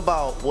talk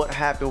about what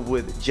happened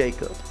with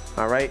Jacob.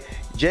 All right,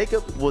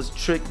 Jacob was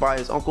tricked by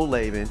his uncle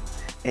Laban,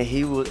 and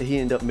he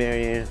ended up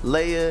marrying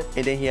Leah,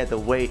 and then he had to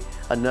wait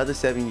another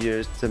 7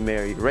 years to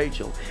marry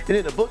Rachel. And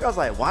in the book, I was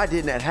like, why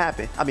didn't that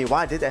happen?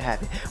 Why did that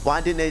happen? Why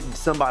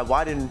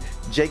didn't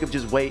Jacob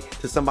just wait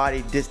till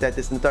somebody this, and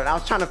the third? I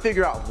was trying to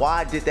figure out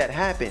why did that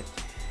happen,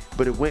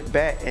 but it went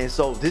back. And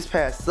so this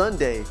past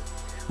Sunday,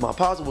 my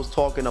apostle was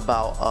talking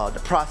about the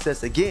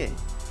process again.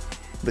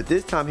 But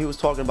this time he was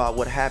talking about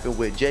what happened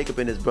with Jacob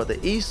and his brother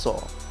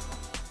Esau.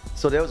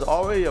 So there was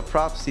already a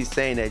prophecy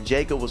saying that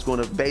Jacob was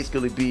going to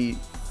basically be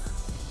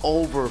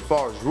over, as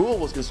far as rule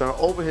was concerned,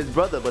 over his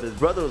brother, but his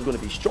brother was going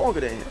to be stronger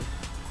than him.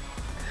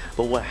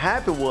 But what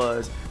happened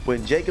was,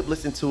 when Jacob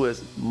listened to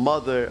his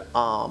mother,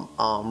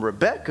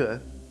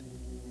 Rebecca,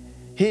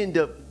 he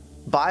ended up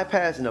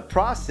bypassing the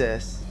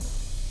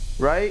process,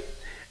 right?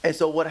 And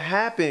so what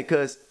happened,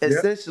 because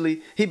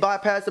essentially he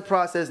bypassed the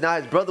process. Now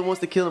his brother wants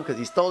to kill him because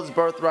he stole his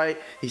birthright.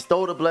 He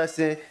stole the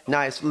blessing.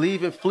 Now he's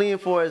fleeing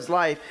for his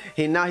life.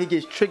 Now he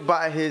gets tricked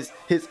by his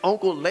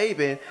uncle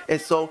Laban. And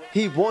so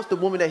he wants the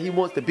woman that he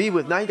wants to be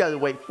with. Now he got to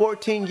wait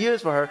 14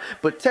 years for her.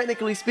 But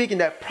technically speaking,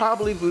 that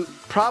probably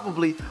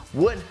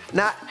would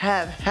not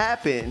have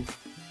happened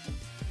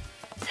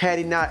had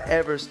he not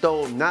ever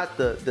stole not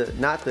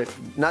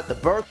the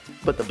birth,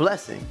 but the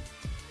blessing.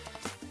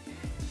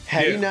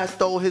 Had he not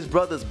stole his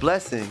brother's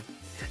blessing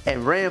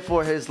and ran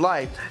for his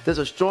life, there's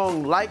a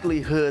strong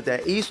likelihood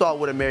that Esau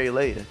would have married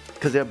later,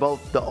 because they're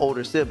both the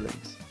older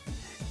siblings.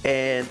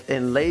 And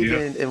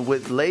Laban, and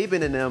with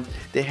Laban and them,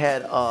 they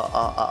had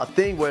a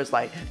thing where it's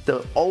like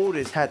the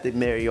oldest had to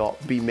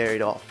be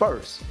married off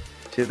first.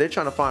 So if they're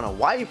trying to find a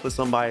wife for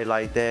somebody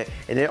like that,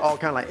 and they're all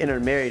kind of like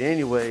intermarried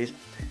anyways,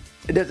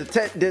 there's a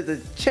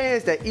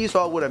chance that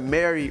Esau would have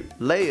married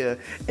Leah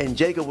and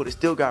Jacob would have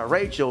still got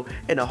Rachel,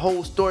 and the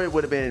whole story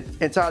would have been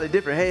entirely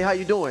different. Hey, how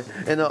you doing?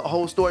 And the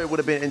whole story would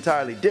have been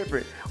entirely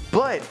different.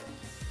 But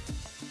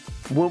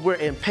when we're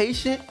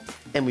impatient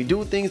and we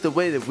do things the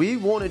way that we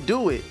want to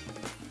do it,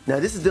 now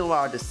this is dealing with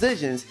our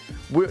decisions,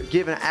 we're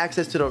giving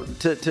access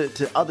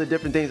to other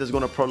different things that's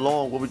going to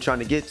prolong what we're trying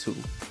to get to,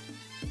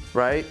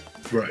 right?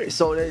 Right.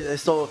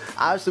 So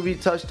obviously we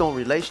touched on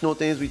relational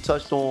things. We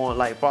touched on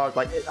like far as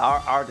like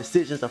our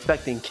decisions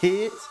affecting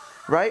kids,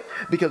 right?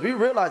 Because we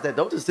realized that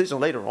those decisions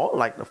later on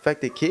like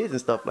affected kids and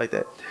stuff like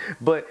that.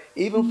 But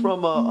even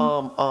from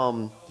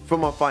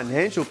a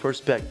financial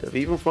perspective,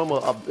 even from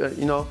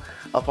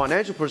a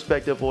financial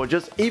perspective, or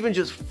just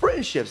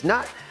friendships,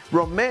 not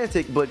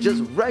romantic, but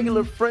just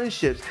regular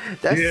friendships,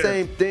 that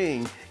same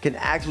thing can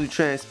actually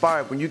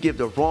transpire when you give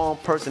the wrong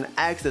person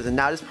access, and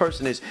now this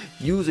person is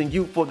using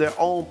you for their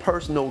own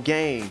personal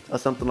gain or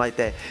something like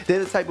that. They're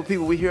the type of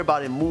people we hear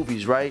about in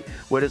movies, right?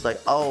 Where it's like,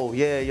 oh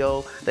yeah,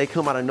 yo, they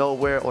come out of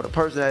nowhere, or the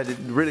person that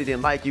really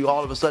didn't like you,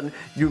 all of a sudden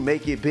you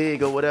make it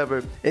big or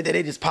whatever, and then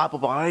they just pop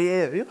up, oh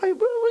yeah, you're like,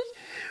 bro,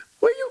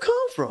 where you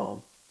come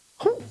from?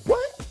 Who?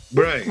 What?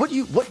 Right. What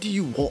do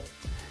you want?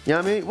 You know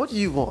what I mean? What do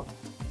you want?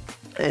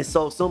 And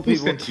so some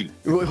people,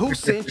 who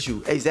sent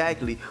you?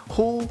 Exactly.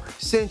 Who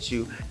sent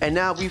you? And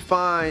now we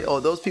find,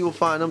 or those people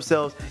find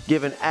themselves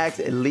giving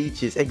access,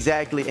 leeches.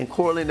 Exactly. And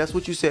Corlin, that's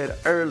what you said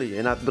earlier.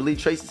 And I believe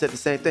Tracy said the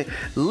same thing.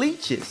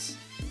 Leeches.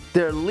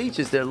 They're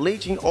leeches. They're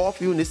leeching off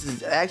you. And this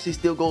is actually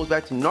still goes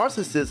back to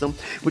narcissism,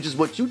 which is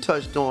what you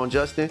touched on,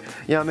 Justin.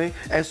 You know what I mean?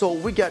 And so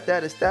we got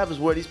that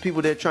established where these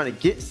people, they're trying to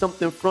get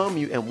something from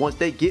you. And once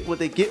they get what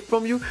they get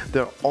from you,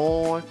 they're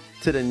on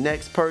to the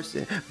next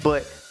person.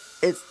 But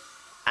it's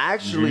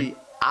actually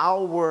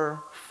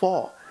our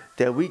fault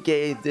that we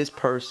gave this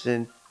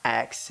person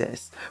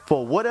access.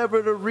 For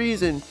whatever the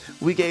reason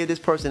we gave this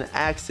person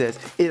access,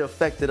 it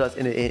affected us,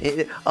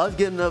 and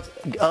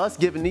us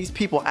giving these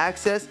people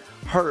access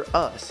hurt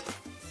us.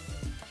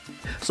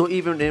 So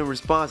even in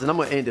response, and I'm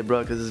gonna end it,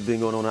 bro, because this has been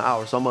going on an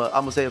hour. So I'm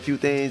gonna say a few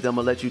things. I'm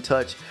gonna let you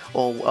touch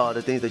on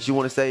the things that you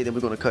want to say. Then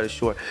we're gonna cut it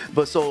short.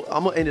 But so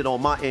I'm gonna end it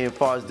on my end, as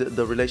far as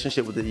the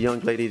relationship with the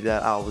young lady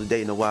that I was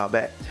dating a while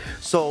back.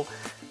 So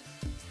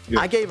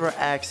I gave her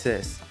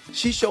access.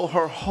 She showed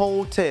her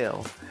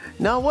hotel.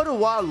 Now, what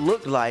do I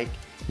look like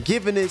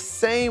giving this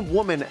same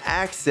woman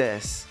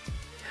access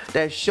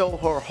that show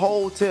her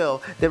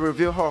hotel, that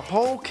reveal her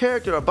whole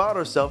character about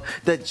herself,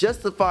 that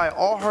justify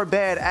all her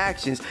bad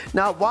actions?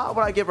 Now, why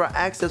would I give her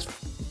access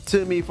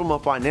to me from a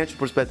financial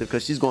perspective?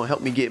 Because she's going to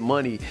help me get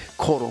money,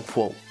 quote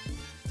unquote.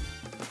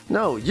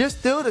 No, you're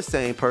still the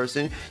same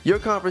person. Your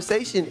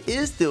conversation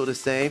is still the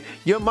same.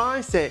 Your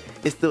mindset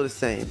is still the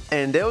same.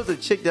 And there was a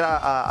chick that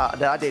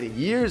I dated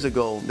years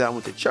ago that I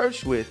went to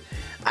church with.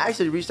 I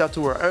actually reached out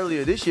to her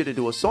earlier this year to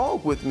do a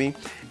song with me,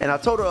 and I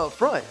told her up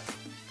front,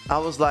 I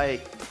was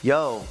like,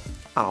 yo,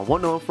 I don't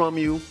want nothing from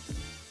you.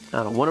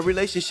 I don't want a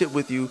relationship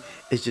with you.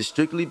 It's just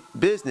strictly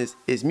business.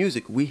 It's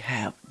music. We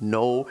have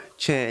no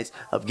chance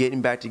of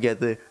getting back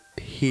together,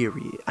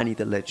 period. I need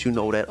to let you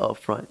know that up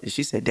front. And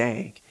she said,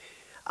 dang.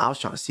 I was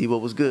trying to see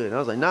what was good. And I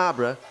was like, nah,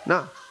 bruh,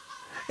 nah.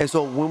 And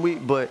so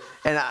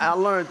I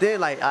learned then,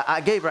 like, I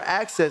gave her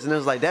access, and it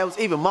was like, that was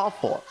even my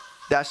fault.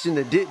 That I shouldn't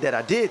have did that.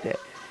 I did that.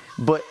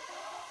 But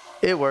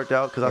it worked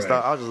out, because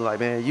I was just like,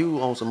 man,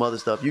 you on some other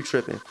stuff. You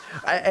tripping.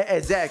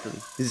 Exactly.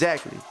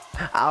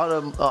 Out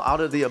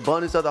of the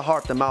abundance of the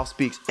heart, the mouth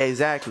speaks.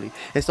 Exactly.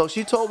 And so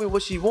she told me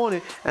what she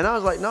wanted, and I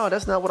was like, no,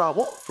 that's not what I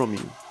want from you.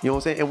 You know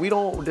what I'm saying?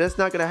 And that's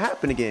not going to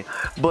happen again.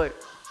 But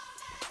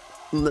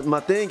my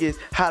thing is,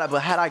 had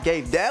I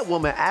gave that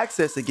woman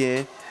access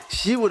again,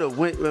 she would have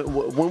went,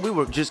 when we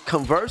were just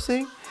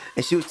conversing,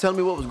 and she was telling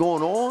me what was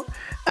going on,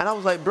 and I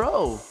was like,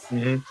 bro,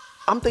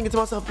 I'm thinking to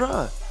myself,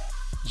 bro,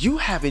 you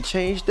haven't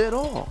changed at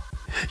all.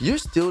 You're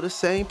still the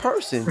same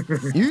person.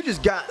 You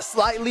just got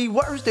slightly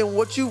worse than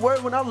what you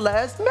were when I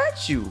last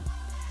met you.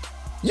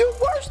 You're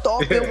worse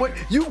off than what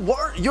you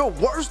were. You're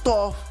worse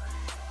off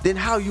than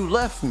how you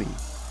left me.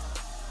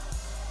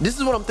 This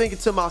is what I'm thinking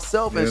to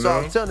myself, and so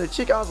I was telling the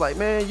chick, I was like,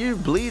 man, you're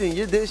bleeding,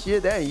 you're this, you're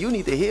that, and you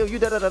need to heal, you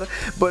da da da.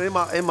 But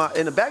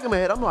in the back of my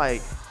head, I'm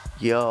like,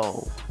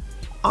 yo,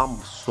 I'm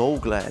so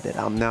glad that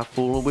I'm not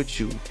fooling with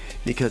you,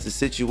 because the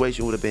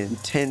situation would have been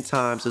 10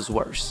 times as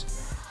worse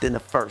than the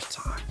first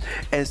time.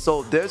 And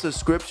so there's a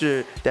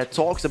scripture that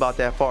talks about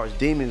that as far as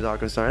demons are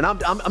concerned.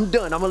 And I'm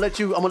done. I'm gonna let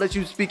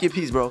you speak your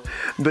piece, bro.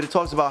 But it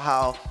talks about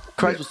how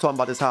Christ was talking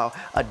about this, how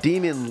a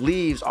demon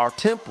leaves our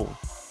temple,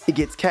 it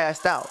gets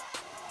cast out.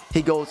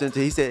 He goes into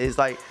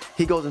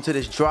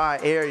this dry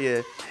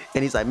area,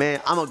 and he's like, man,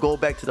 I'm gonna go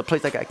back to the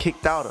place I got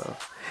kicked out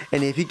of.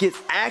 And if he gets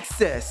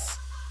access,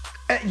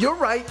 you're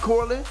right,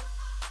 Corlin.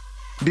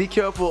 Be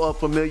careful of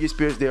familiar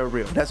spirits, they're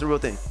real. That's a real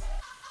thing.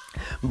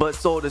 But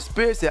so the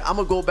spirit said, I'm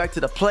gonna go back to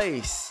the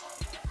place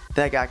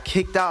that I got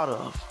kicked out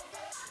of,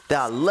 that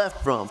I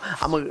left from.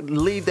 I'm gonna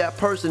leave that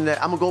person, I'm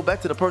gonna go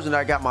back to the person that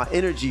I got my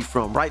energy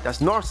from, right? That's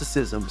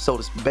narcissism, so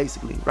to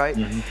basically, right?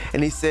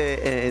 And he said,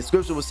 and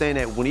scripture was saying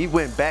that when he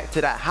went back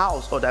to that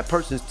house or that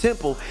person's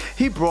temple,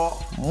 he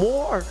brought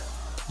more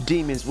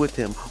demons with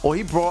him, or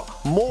he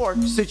brought more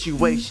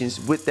situations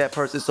with that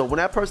person. So when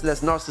that person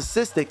that's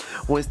narcissistic,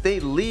 once they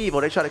leave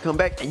or they try to come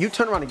back and you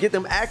turn around and get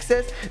them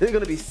access, they're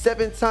going to be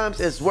 7 times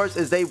as worse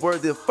as they were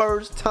the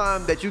first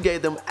time that you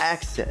gave them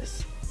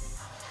access.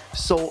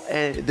 So,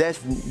 and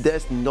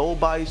that's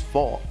nobody's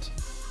fault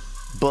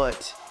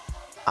but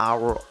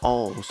our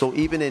own. So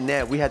even in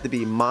that, we have to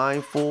be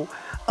mindful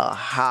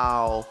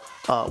how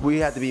we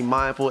have to be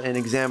mindful and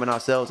examine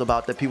ourselves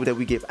about the people that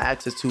we give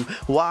access to.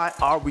 Why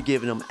are we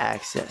giving them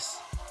access?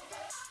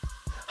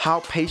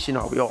 How patient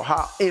are we, or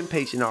how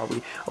impatient are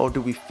we, or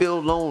do we feel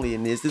lonely?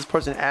 And is this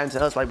person adding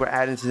to us like we're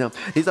adding to them?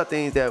 These are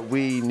things that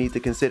we need to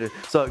consider.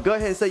 So go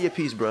ahead and say your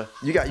piece, bro.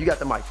 You got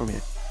the mic from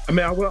here.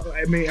 I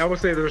would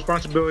say the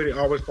responsibility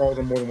always falls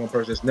on more than one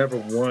person. It's never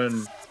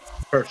one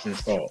person's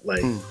fault.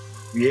 Like,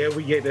 yeah,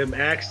 we gave them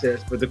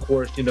access, but of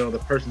course,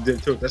 the person did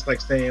it too. That's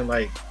like saying,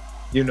 like,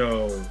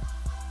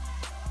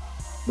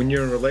 when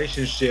you're in a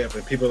relationship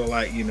and people are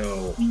like,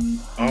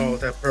 oh,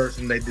 that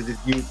person, they did this,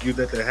 you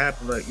let that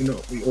happen, like,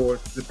 or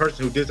the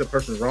person who did the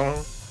person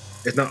wrong,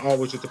 it's not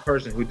always just the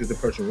person who did the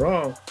person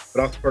wrong,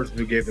 but also the person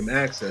who gave them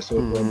access.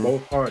 So it's on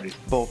both parties.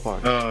 Both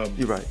parties.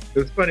 You're right. It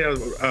was funny. I was,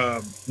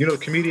 the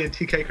comedian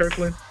T.K.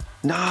 Kirkland?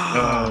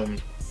 Nah.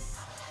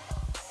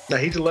 Now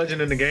he's a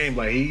legend in the game.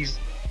 Like, he's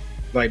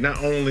like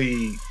not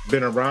only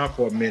been around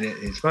for a minute,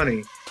 it's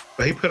funny,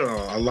 but he put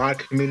on a lot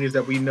of comedians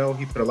that we know.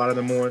 He put a lot of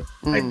them on.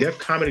 Like, Def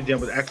Comedy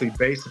Jam was actually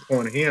based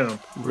upon him.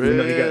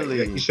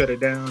 Really? He shut it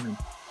down.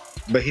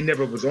 But he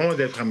never was on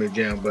Def Comedy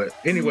Jam. But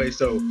anyway,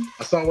 so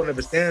I saw one of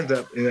his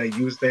stand-up, and like,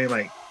 he was saying,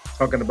 like,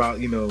 talking about,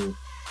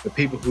 the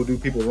people who do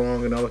people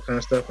wrong and all that kind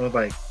of stuff. And I was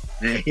like,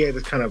 man, he had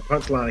this kind of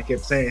punchline he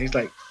kept saying. He's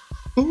like,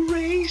 who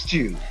raised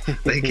you?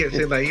 Like, he kept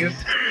saying, like,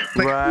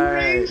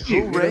 right. Who raised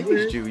you? Who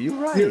raised you? You're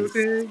right. You know what I'm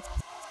saying?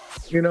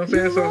 You know what I'm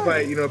saying? So it's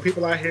like,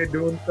 people out here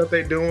doing stuff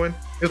they're doing.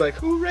 It's like,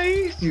 who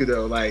raised you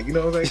though? Like,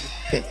 like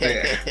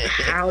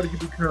how did you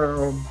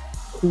become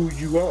who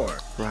you are?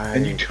 Right.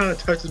 And you kind of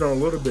touched it on a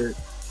little bit.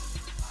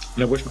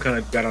 And I wish we kind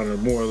of got on it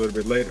more a little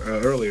bit later,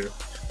 earlier,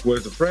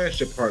 was the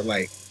friendship part.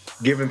 Like,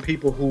 giving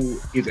people who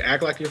either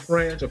act like your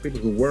friends or people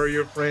who were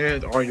your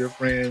friends, are your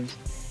friends,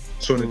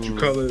 showing the true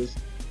colors.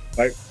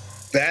 Like,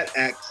 that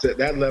access,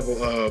 that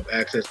level of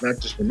access, not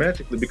just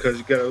romantically,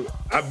 because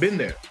I've been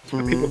there.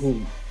 People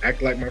who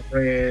act like my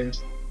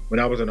friends when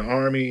I was in the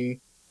Army.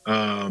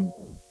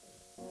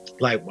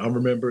 Like, I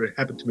remember it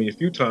happened to me a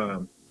few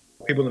times.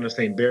 People in the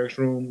same barracks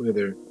room,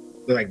 they're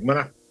like, when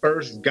I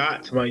first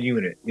got to my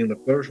unit, the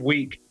first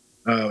week,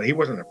 he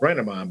wasn't a friend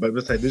of mine, but it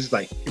was like, this is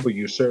like people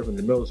you serve in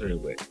the military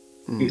with.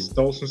 He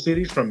stole some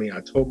CDs from me.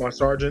 I told my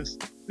sergeants.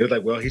 They're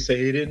like, well, he said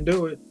he didn't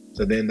do it.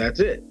 So then that's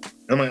it.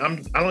 I'm like,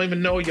 I don't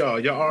even know y'all.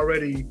 Y'all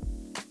already,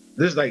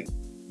 this is like,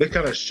 they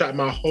kind of shot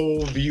my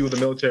whole view of the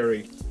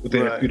military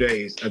within a few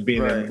days of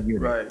being in my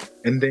unit. Right.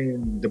 And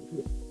then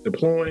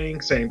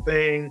deploying, same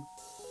thing.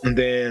 And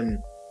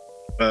then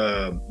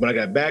when I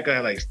got back, I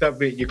had like stuff,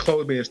 your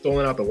clothes being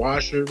stolen out the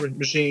washer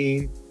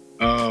machine.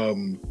 I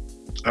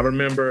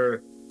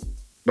remember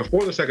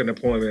before the second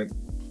deployment,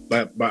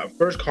 my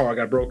first car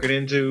got broken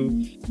into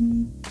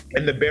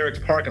in the barracks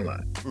parking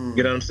lot.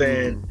 You know what I'm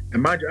saying?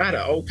 And mind you, I had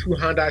an 02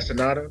 Hyundai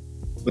Sonata,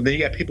 but then you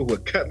got people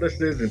with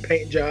cutlasses and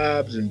paint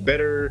jobs and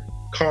better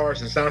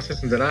cars and sound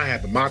systems than I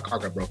had, but my car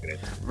got broken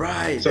into.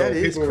 Right, so that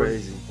is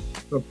crazy.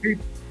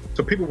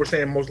 So people were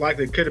saying most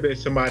likely it could have been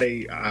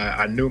somebody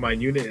I knew my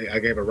unit, I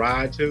gave a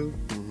ride to.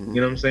 You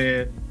know what I'm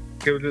saying?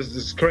 It was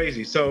just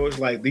crazy. So it's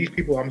like, these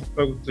people I'm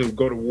supposed to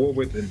go to war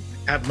with and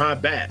have my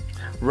back.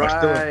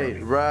 Right.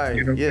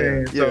 You know what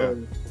I'm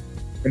saying?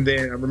 And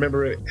then I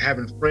remember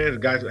having friends,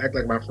 guys who act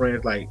like my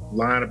friends, like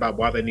lying about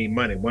why they need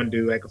money. One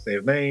dude, I could say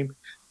his name,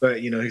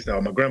 but he said,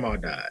 "Oh, my grandma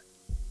died."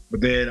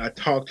 But then I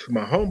talked to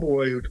my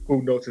homeboy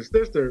who knows his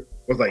sister,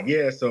 was like,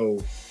 "Yeah,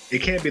 so it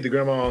can't be the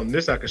grandma on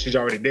this side because she's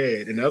already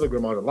dead, and the other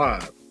grandma's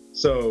alive."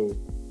 So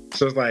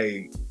it's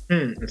like,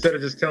 instead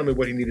of just telling me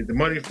what he needed the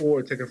money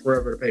for, it taking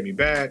forever to pay me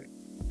back,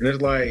 and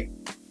it's like,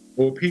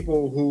 well,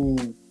 people who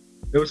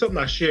there was something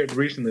I shared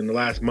recently in the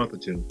last month or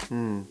two,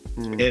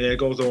 and it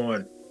goes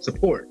on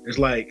support. It's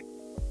like,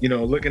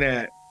 looking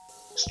at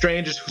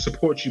strangers who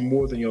support you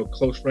more than your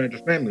close friends or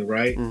family,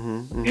 right?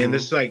 And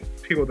it's like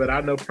people that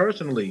I know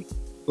personally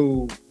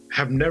who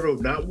have never,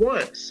 not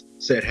once,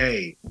 said,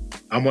 "Hey,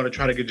 I want to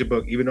try to get your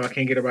book, even though I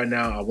can't get it right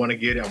now. I want to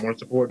get it. I want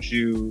to support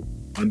you."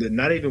 And then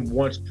not even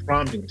once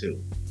prompting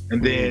to.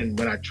 And then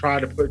when I try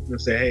to push them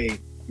and say, "Hey,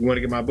 you want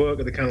to get my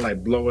book?" they kind of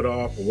like blow it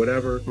off or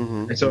whatever.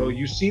 And so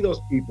you see those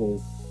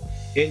people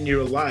in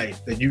your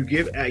life that you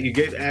give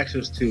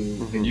access to,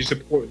 and you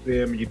support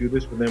them, and you do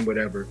this for them,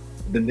 whatever.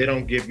 Then they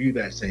don't give you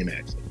that same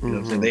access. You know what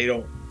I'm saying? They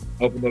don't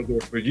open those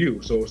doors for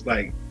you. So it's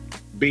like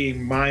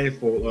being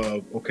mindful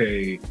of,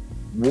 okay,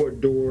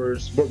 what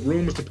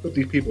rooms to put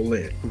these people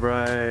in,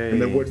 right?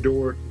 And then what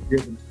doors to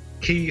give them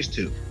keys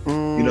to. You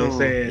know what I'm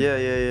saying?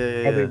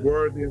 Yeah. Are they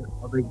worthy?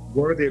 Are they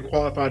worthy or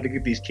qualified to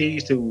get these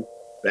keys to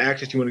the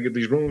access you want to give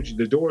these rooms,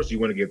 the doors you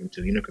want to give them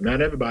to? Because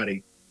not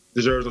everybody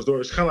deserves those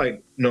doors. It's kind of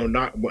like,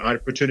 not when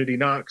opportunity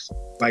knocks,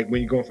 like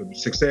when you're going for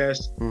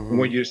success,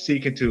 when you're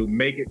seeking to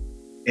make it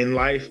in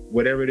life,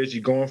 whatever it is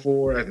you're going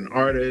for as an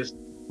artist,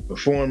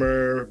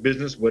 performer,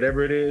 business,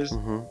 whatever it is.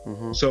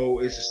 So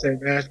it's the same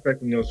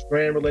aspect in those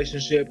friend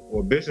relationships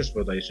or business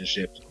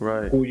relationships.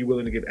 Right. Who are you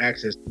willing to give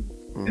access to?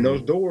 And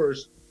those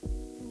doors,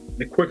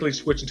 they quickly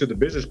switch into the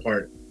business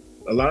part.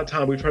 A lot of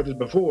times we've heard this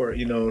before,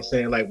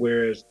 saying like,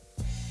 where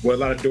a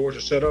lot of doors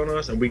are shut on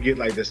us and we get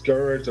like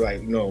discouraged,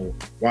 like,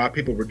 why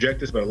people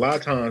reject us. But a lot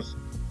of times,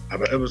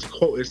 it was a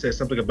quote, it said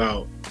something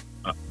about,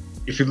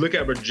 if you look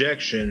at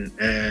rejection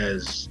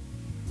as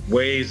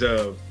ways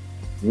of,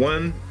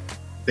 one,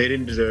 they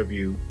didn't deserve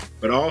you,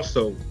 but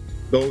also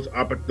those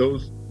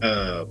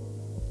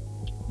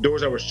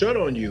doors that were shut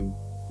on you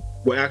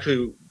were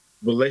actually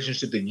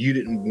relationships that you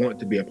didn't want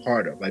to be a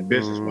part of, like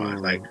business-wise.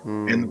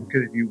 And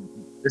because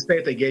let's say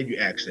if they gave you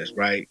access,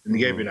 right, and they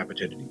gave you an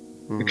opportunity,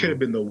 it could have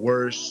been the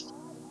worst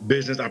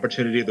business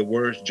opportunity, the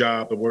worst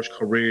job, the worst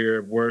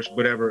career, worst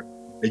whatever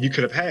that you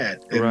could have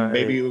had. And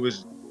maybe it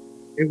was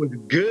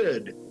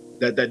good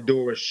that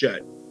door was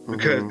shut,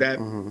 because that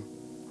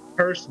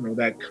person or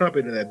that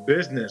company or that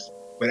business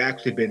would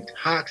actually been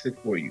toxic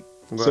for you.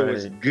 So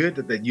it's good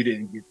that you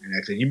didn't get that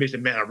access. You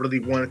mentioned, man, I really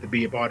wanted to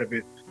be a part of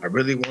it. I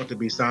really want to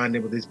be signed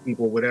in with these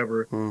people,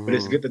 whatever. But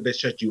it's good that they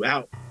shut you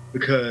out,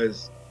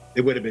 because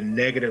it would have been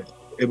negative.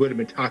 It would have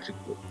been toxic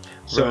for you.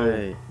 So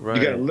you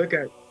got to look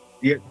at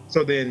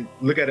So then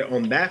look at it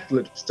on that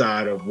flip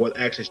side of what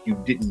access you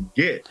didn't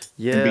get.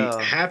 And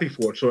be happy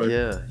for it. So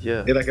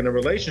like in a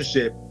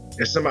relationship,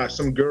 if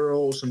some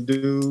girl, some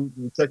dude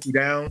shut you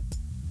down,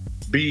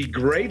 be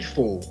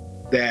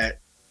grateful that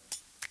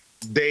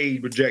they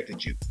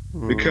rejected you,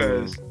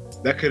 because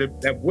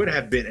that would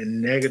have been a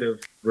negative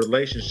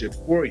relationship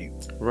for you.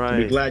 Right. So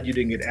be glad you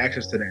didn't get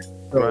access to that.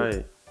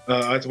 So,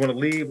 I just want to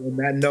leave on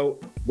that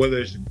note, whether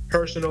it's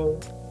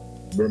personal,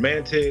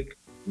 romantic,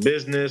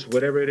 business,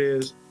 whatever it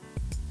is.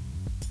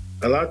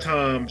 A lot of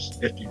times,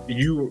 if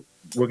you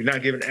were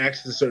not given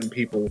access to certain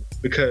people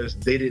because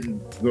they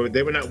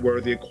were not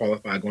worthy or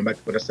qualified, going back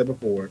to what I said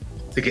before,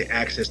 to get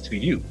access to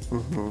you.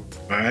 All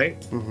right?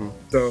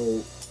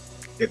 So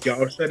if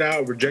y'all are shut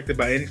out, rejected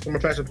by any form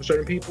of fashion for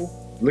certain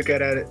people, look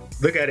at it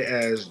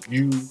as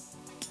you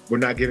were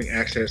not giving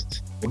access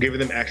or giving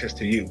them access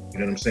to you. You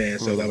know what I'm saying?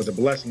 So that was a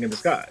blessing in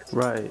disguise.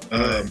 Right.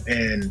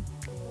 And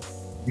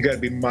you got to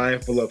be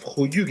mindful of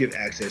who you give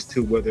access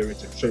to, whether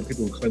it's certain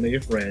people who claim they're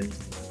your friends.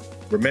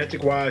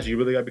 Romantic wise, you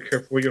really got to be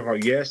careful with your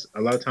heart. Yes,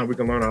 a lot of times we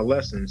can learn our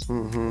lessons,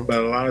 but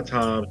a lot of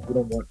times we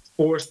don't want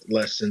forced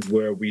lessons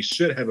where we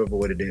should have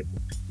avoided it.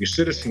 We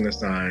should have seen the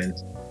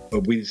signs,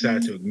 but we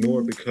decided to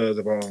ignore it because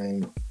of our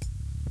own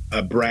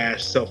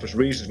brash, selfish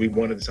reasons. We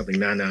wanted something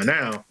now.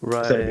 Right.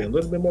 Instead of being a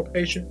little bit more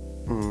patient.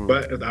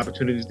 But if the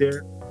opportunity's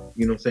there,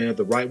 you know what I'm saying,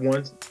 the right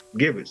ones,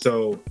 give it.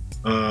 So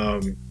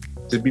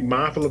just be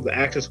mindful of the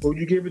access who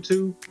you give it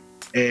to,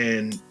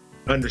 and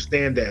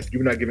understand that if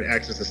you're not given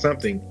access to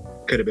something,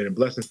 could have been a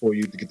blessing for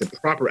you to get the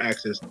proper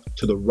access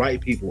to the right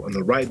people and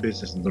the right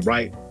business and the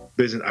right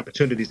business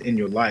opportunities in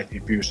your life.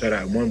 If you're shut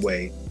out in one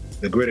way,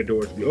 the greater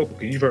doors will be open.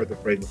 Because you've heard the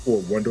phrase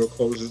before, one door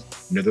closes,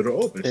 another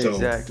door opens.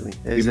 Exactly.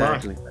 So be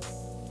mindful.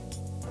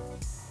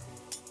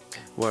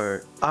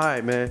 Word. All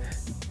right, man.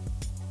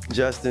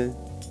 Justin,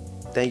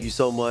 thank you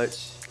so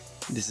much.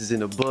 This is in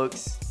the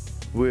books.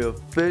 We're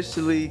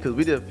officially, because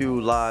we did a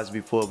few lives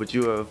before, but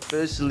you are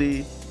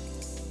officially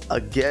a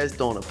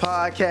guest on a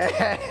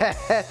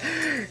podcast.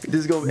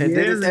 This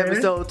is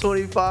episode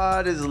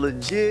 25. This is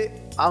legit.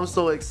 I'm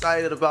so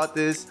excited about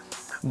this.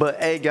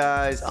 But hey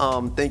guys,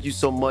 thank you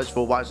so much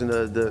for watching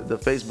the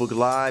Facebook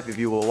Live. If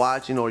you were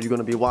watching or you're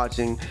gonna be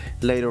watching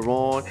later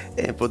on,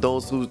 and for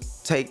those who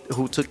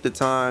took the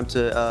time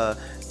to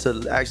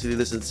actually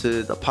listen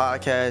to the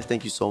podcast,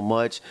 thank you so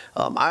much.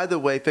 Either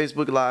way,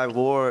 Facebook Live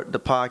or the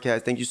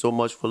podcast, thank you so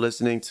much for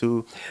listening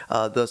to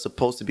the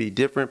Supposed to Be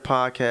Different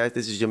podcast.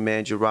 This is your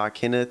man Gerard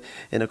Kenneth,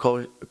 and of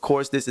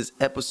course this is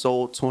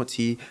episode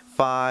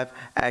 25,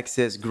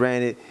 Access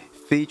Granted,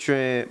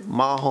 featuring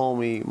my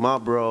homie, my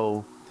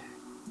bro,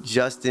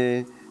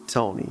 Justin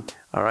Toney.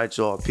 All right,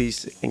 y'all.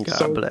 Peace and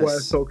God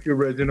bless. So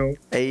original.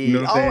 Hey, you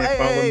know what I'm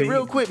saying? Hey,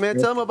 real quick, man.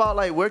 Tell them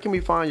about where can we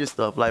find your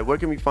stuff? Like, where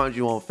can we find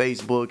you on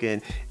Facebook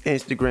and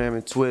Instagram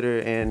and Twitter,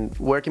 and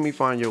where can we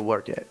find your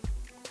work at?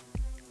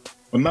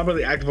 I'm not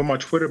really active on my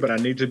Twitter, but I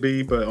need to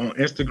be. But on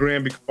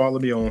Instagram, you can follow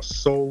me on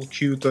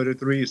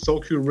SoulQ33.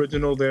 SoulQ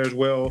Original there as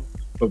well.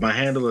 But my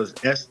handle is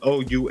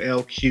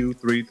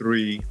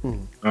SOULQ33. All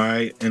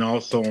right. And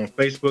also on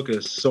Facebook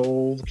is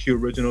SoulQ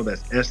Original.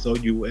 That's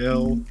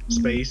SOUL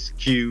space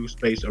Q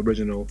space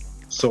Original.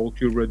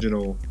 SoulQ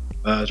Original.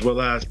 As well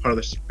as part of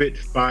the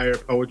Spitfire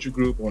Poetry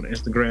Group on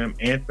Instagram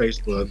and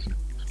Facebook.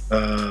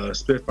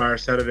 Spitfire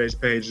Saturdays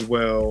page as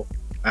well.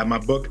 I have my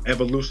book,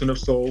 Evolution of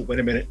Soul. Wait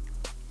a minute.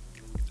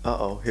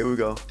 Here we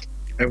go.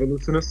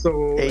 Evolution of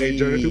Soul, A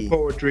Journey Through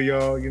Poetry,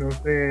 y'all. You know what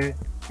I'm saying?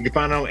 You can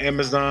find it on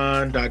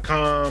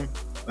Amazon.com.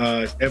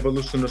 It's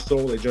Evolution of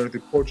Soul, A Journey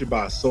Through Poetry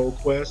by Soul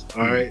Quest.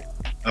 All right.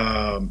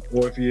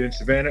 Or if you're in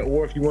Savannah,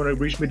 or if you want to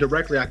reach me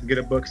directly, I can get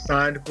a book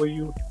signed for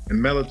you and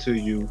mail it to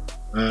you.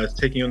 It's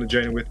taking you on the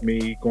journey with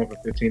me, going for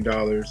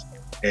 $15.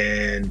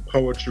 And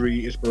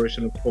poetry,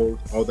 inspirational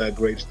quotes, all that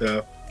great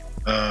stuff.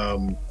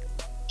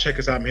 Check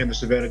us out. I'm here in the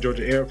Savannah,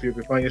 Georgia area. If you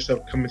find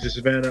yourself coming to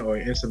Savannah or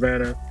in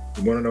Savannah,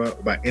 you want to know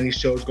about any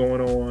shows going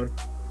on,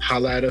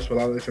 holla at us with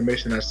all the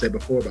information I said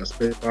before about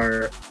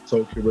Spitfire,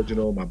 SoulQ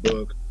Original, my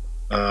book.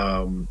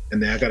 And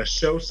then I got a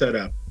show set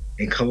up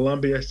in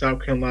Columbia,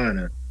 South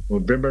Carolina,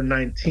 November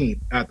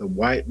 19th at the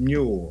White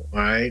Mule. All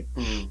right.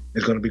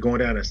 It's going to be going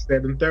down at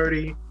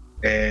 7:30,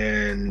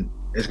 and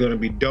it's going to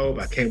be dope.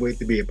 I can't wait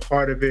to be a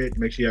part of it.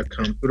 Make sure y'all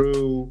come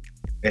through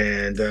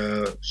and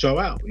show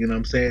out, you know what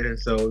I'm saying? And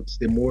so it's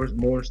more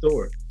in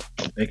store.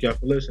 Thank y'all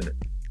for listening.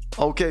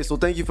 Okay, so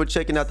thank you for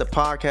checking out the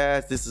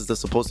podcast. This is the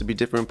Supposed to Be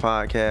Different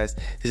podcast.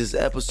 This is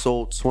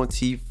episode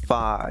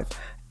 25,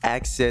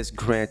 Access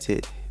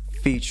Granted,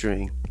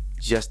 featuring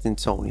Justin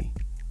Toney.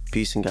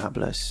 Peace and God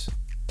bless.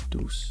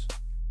 Deuce.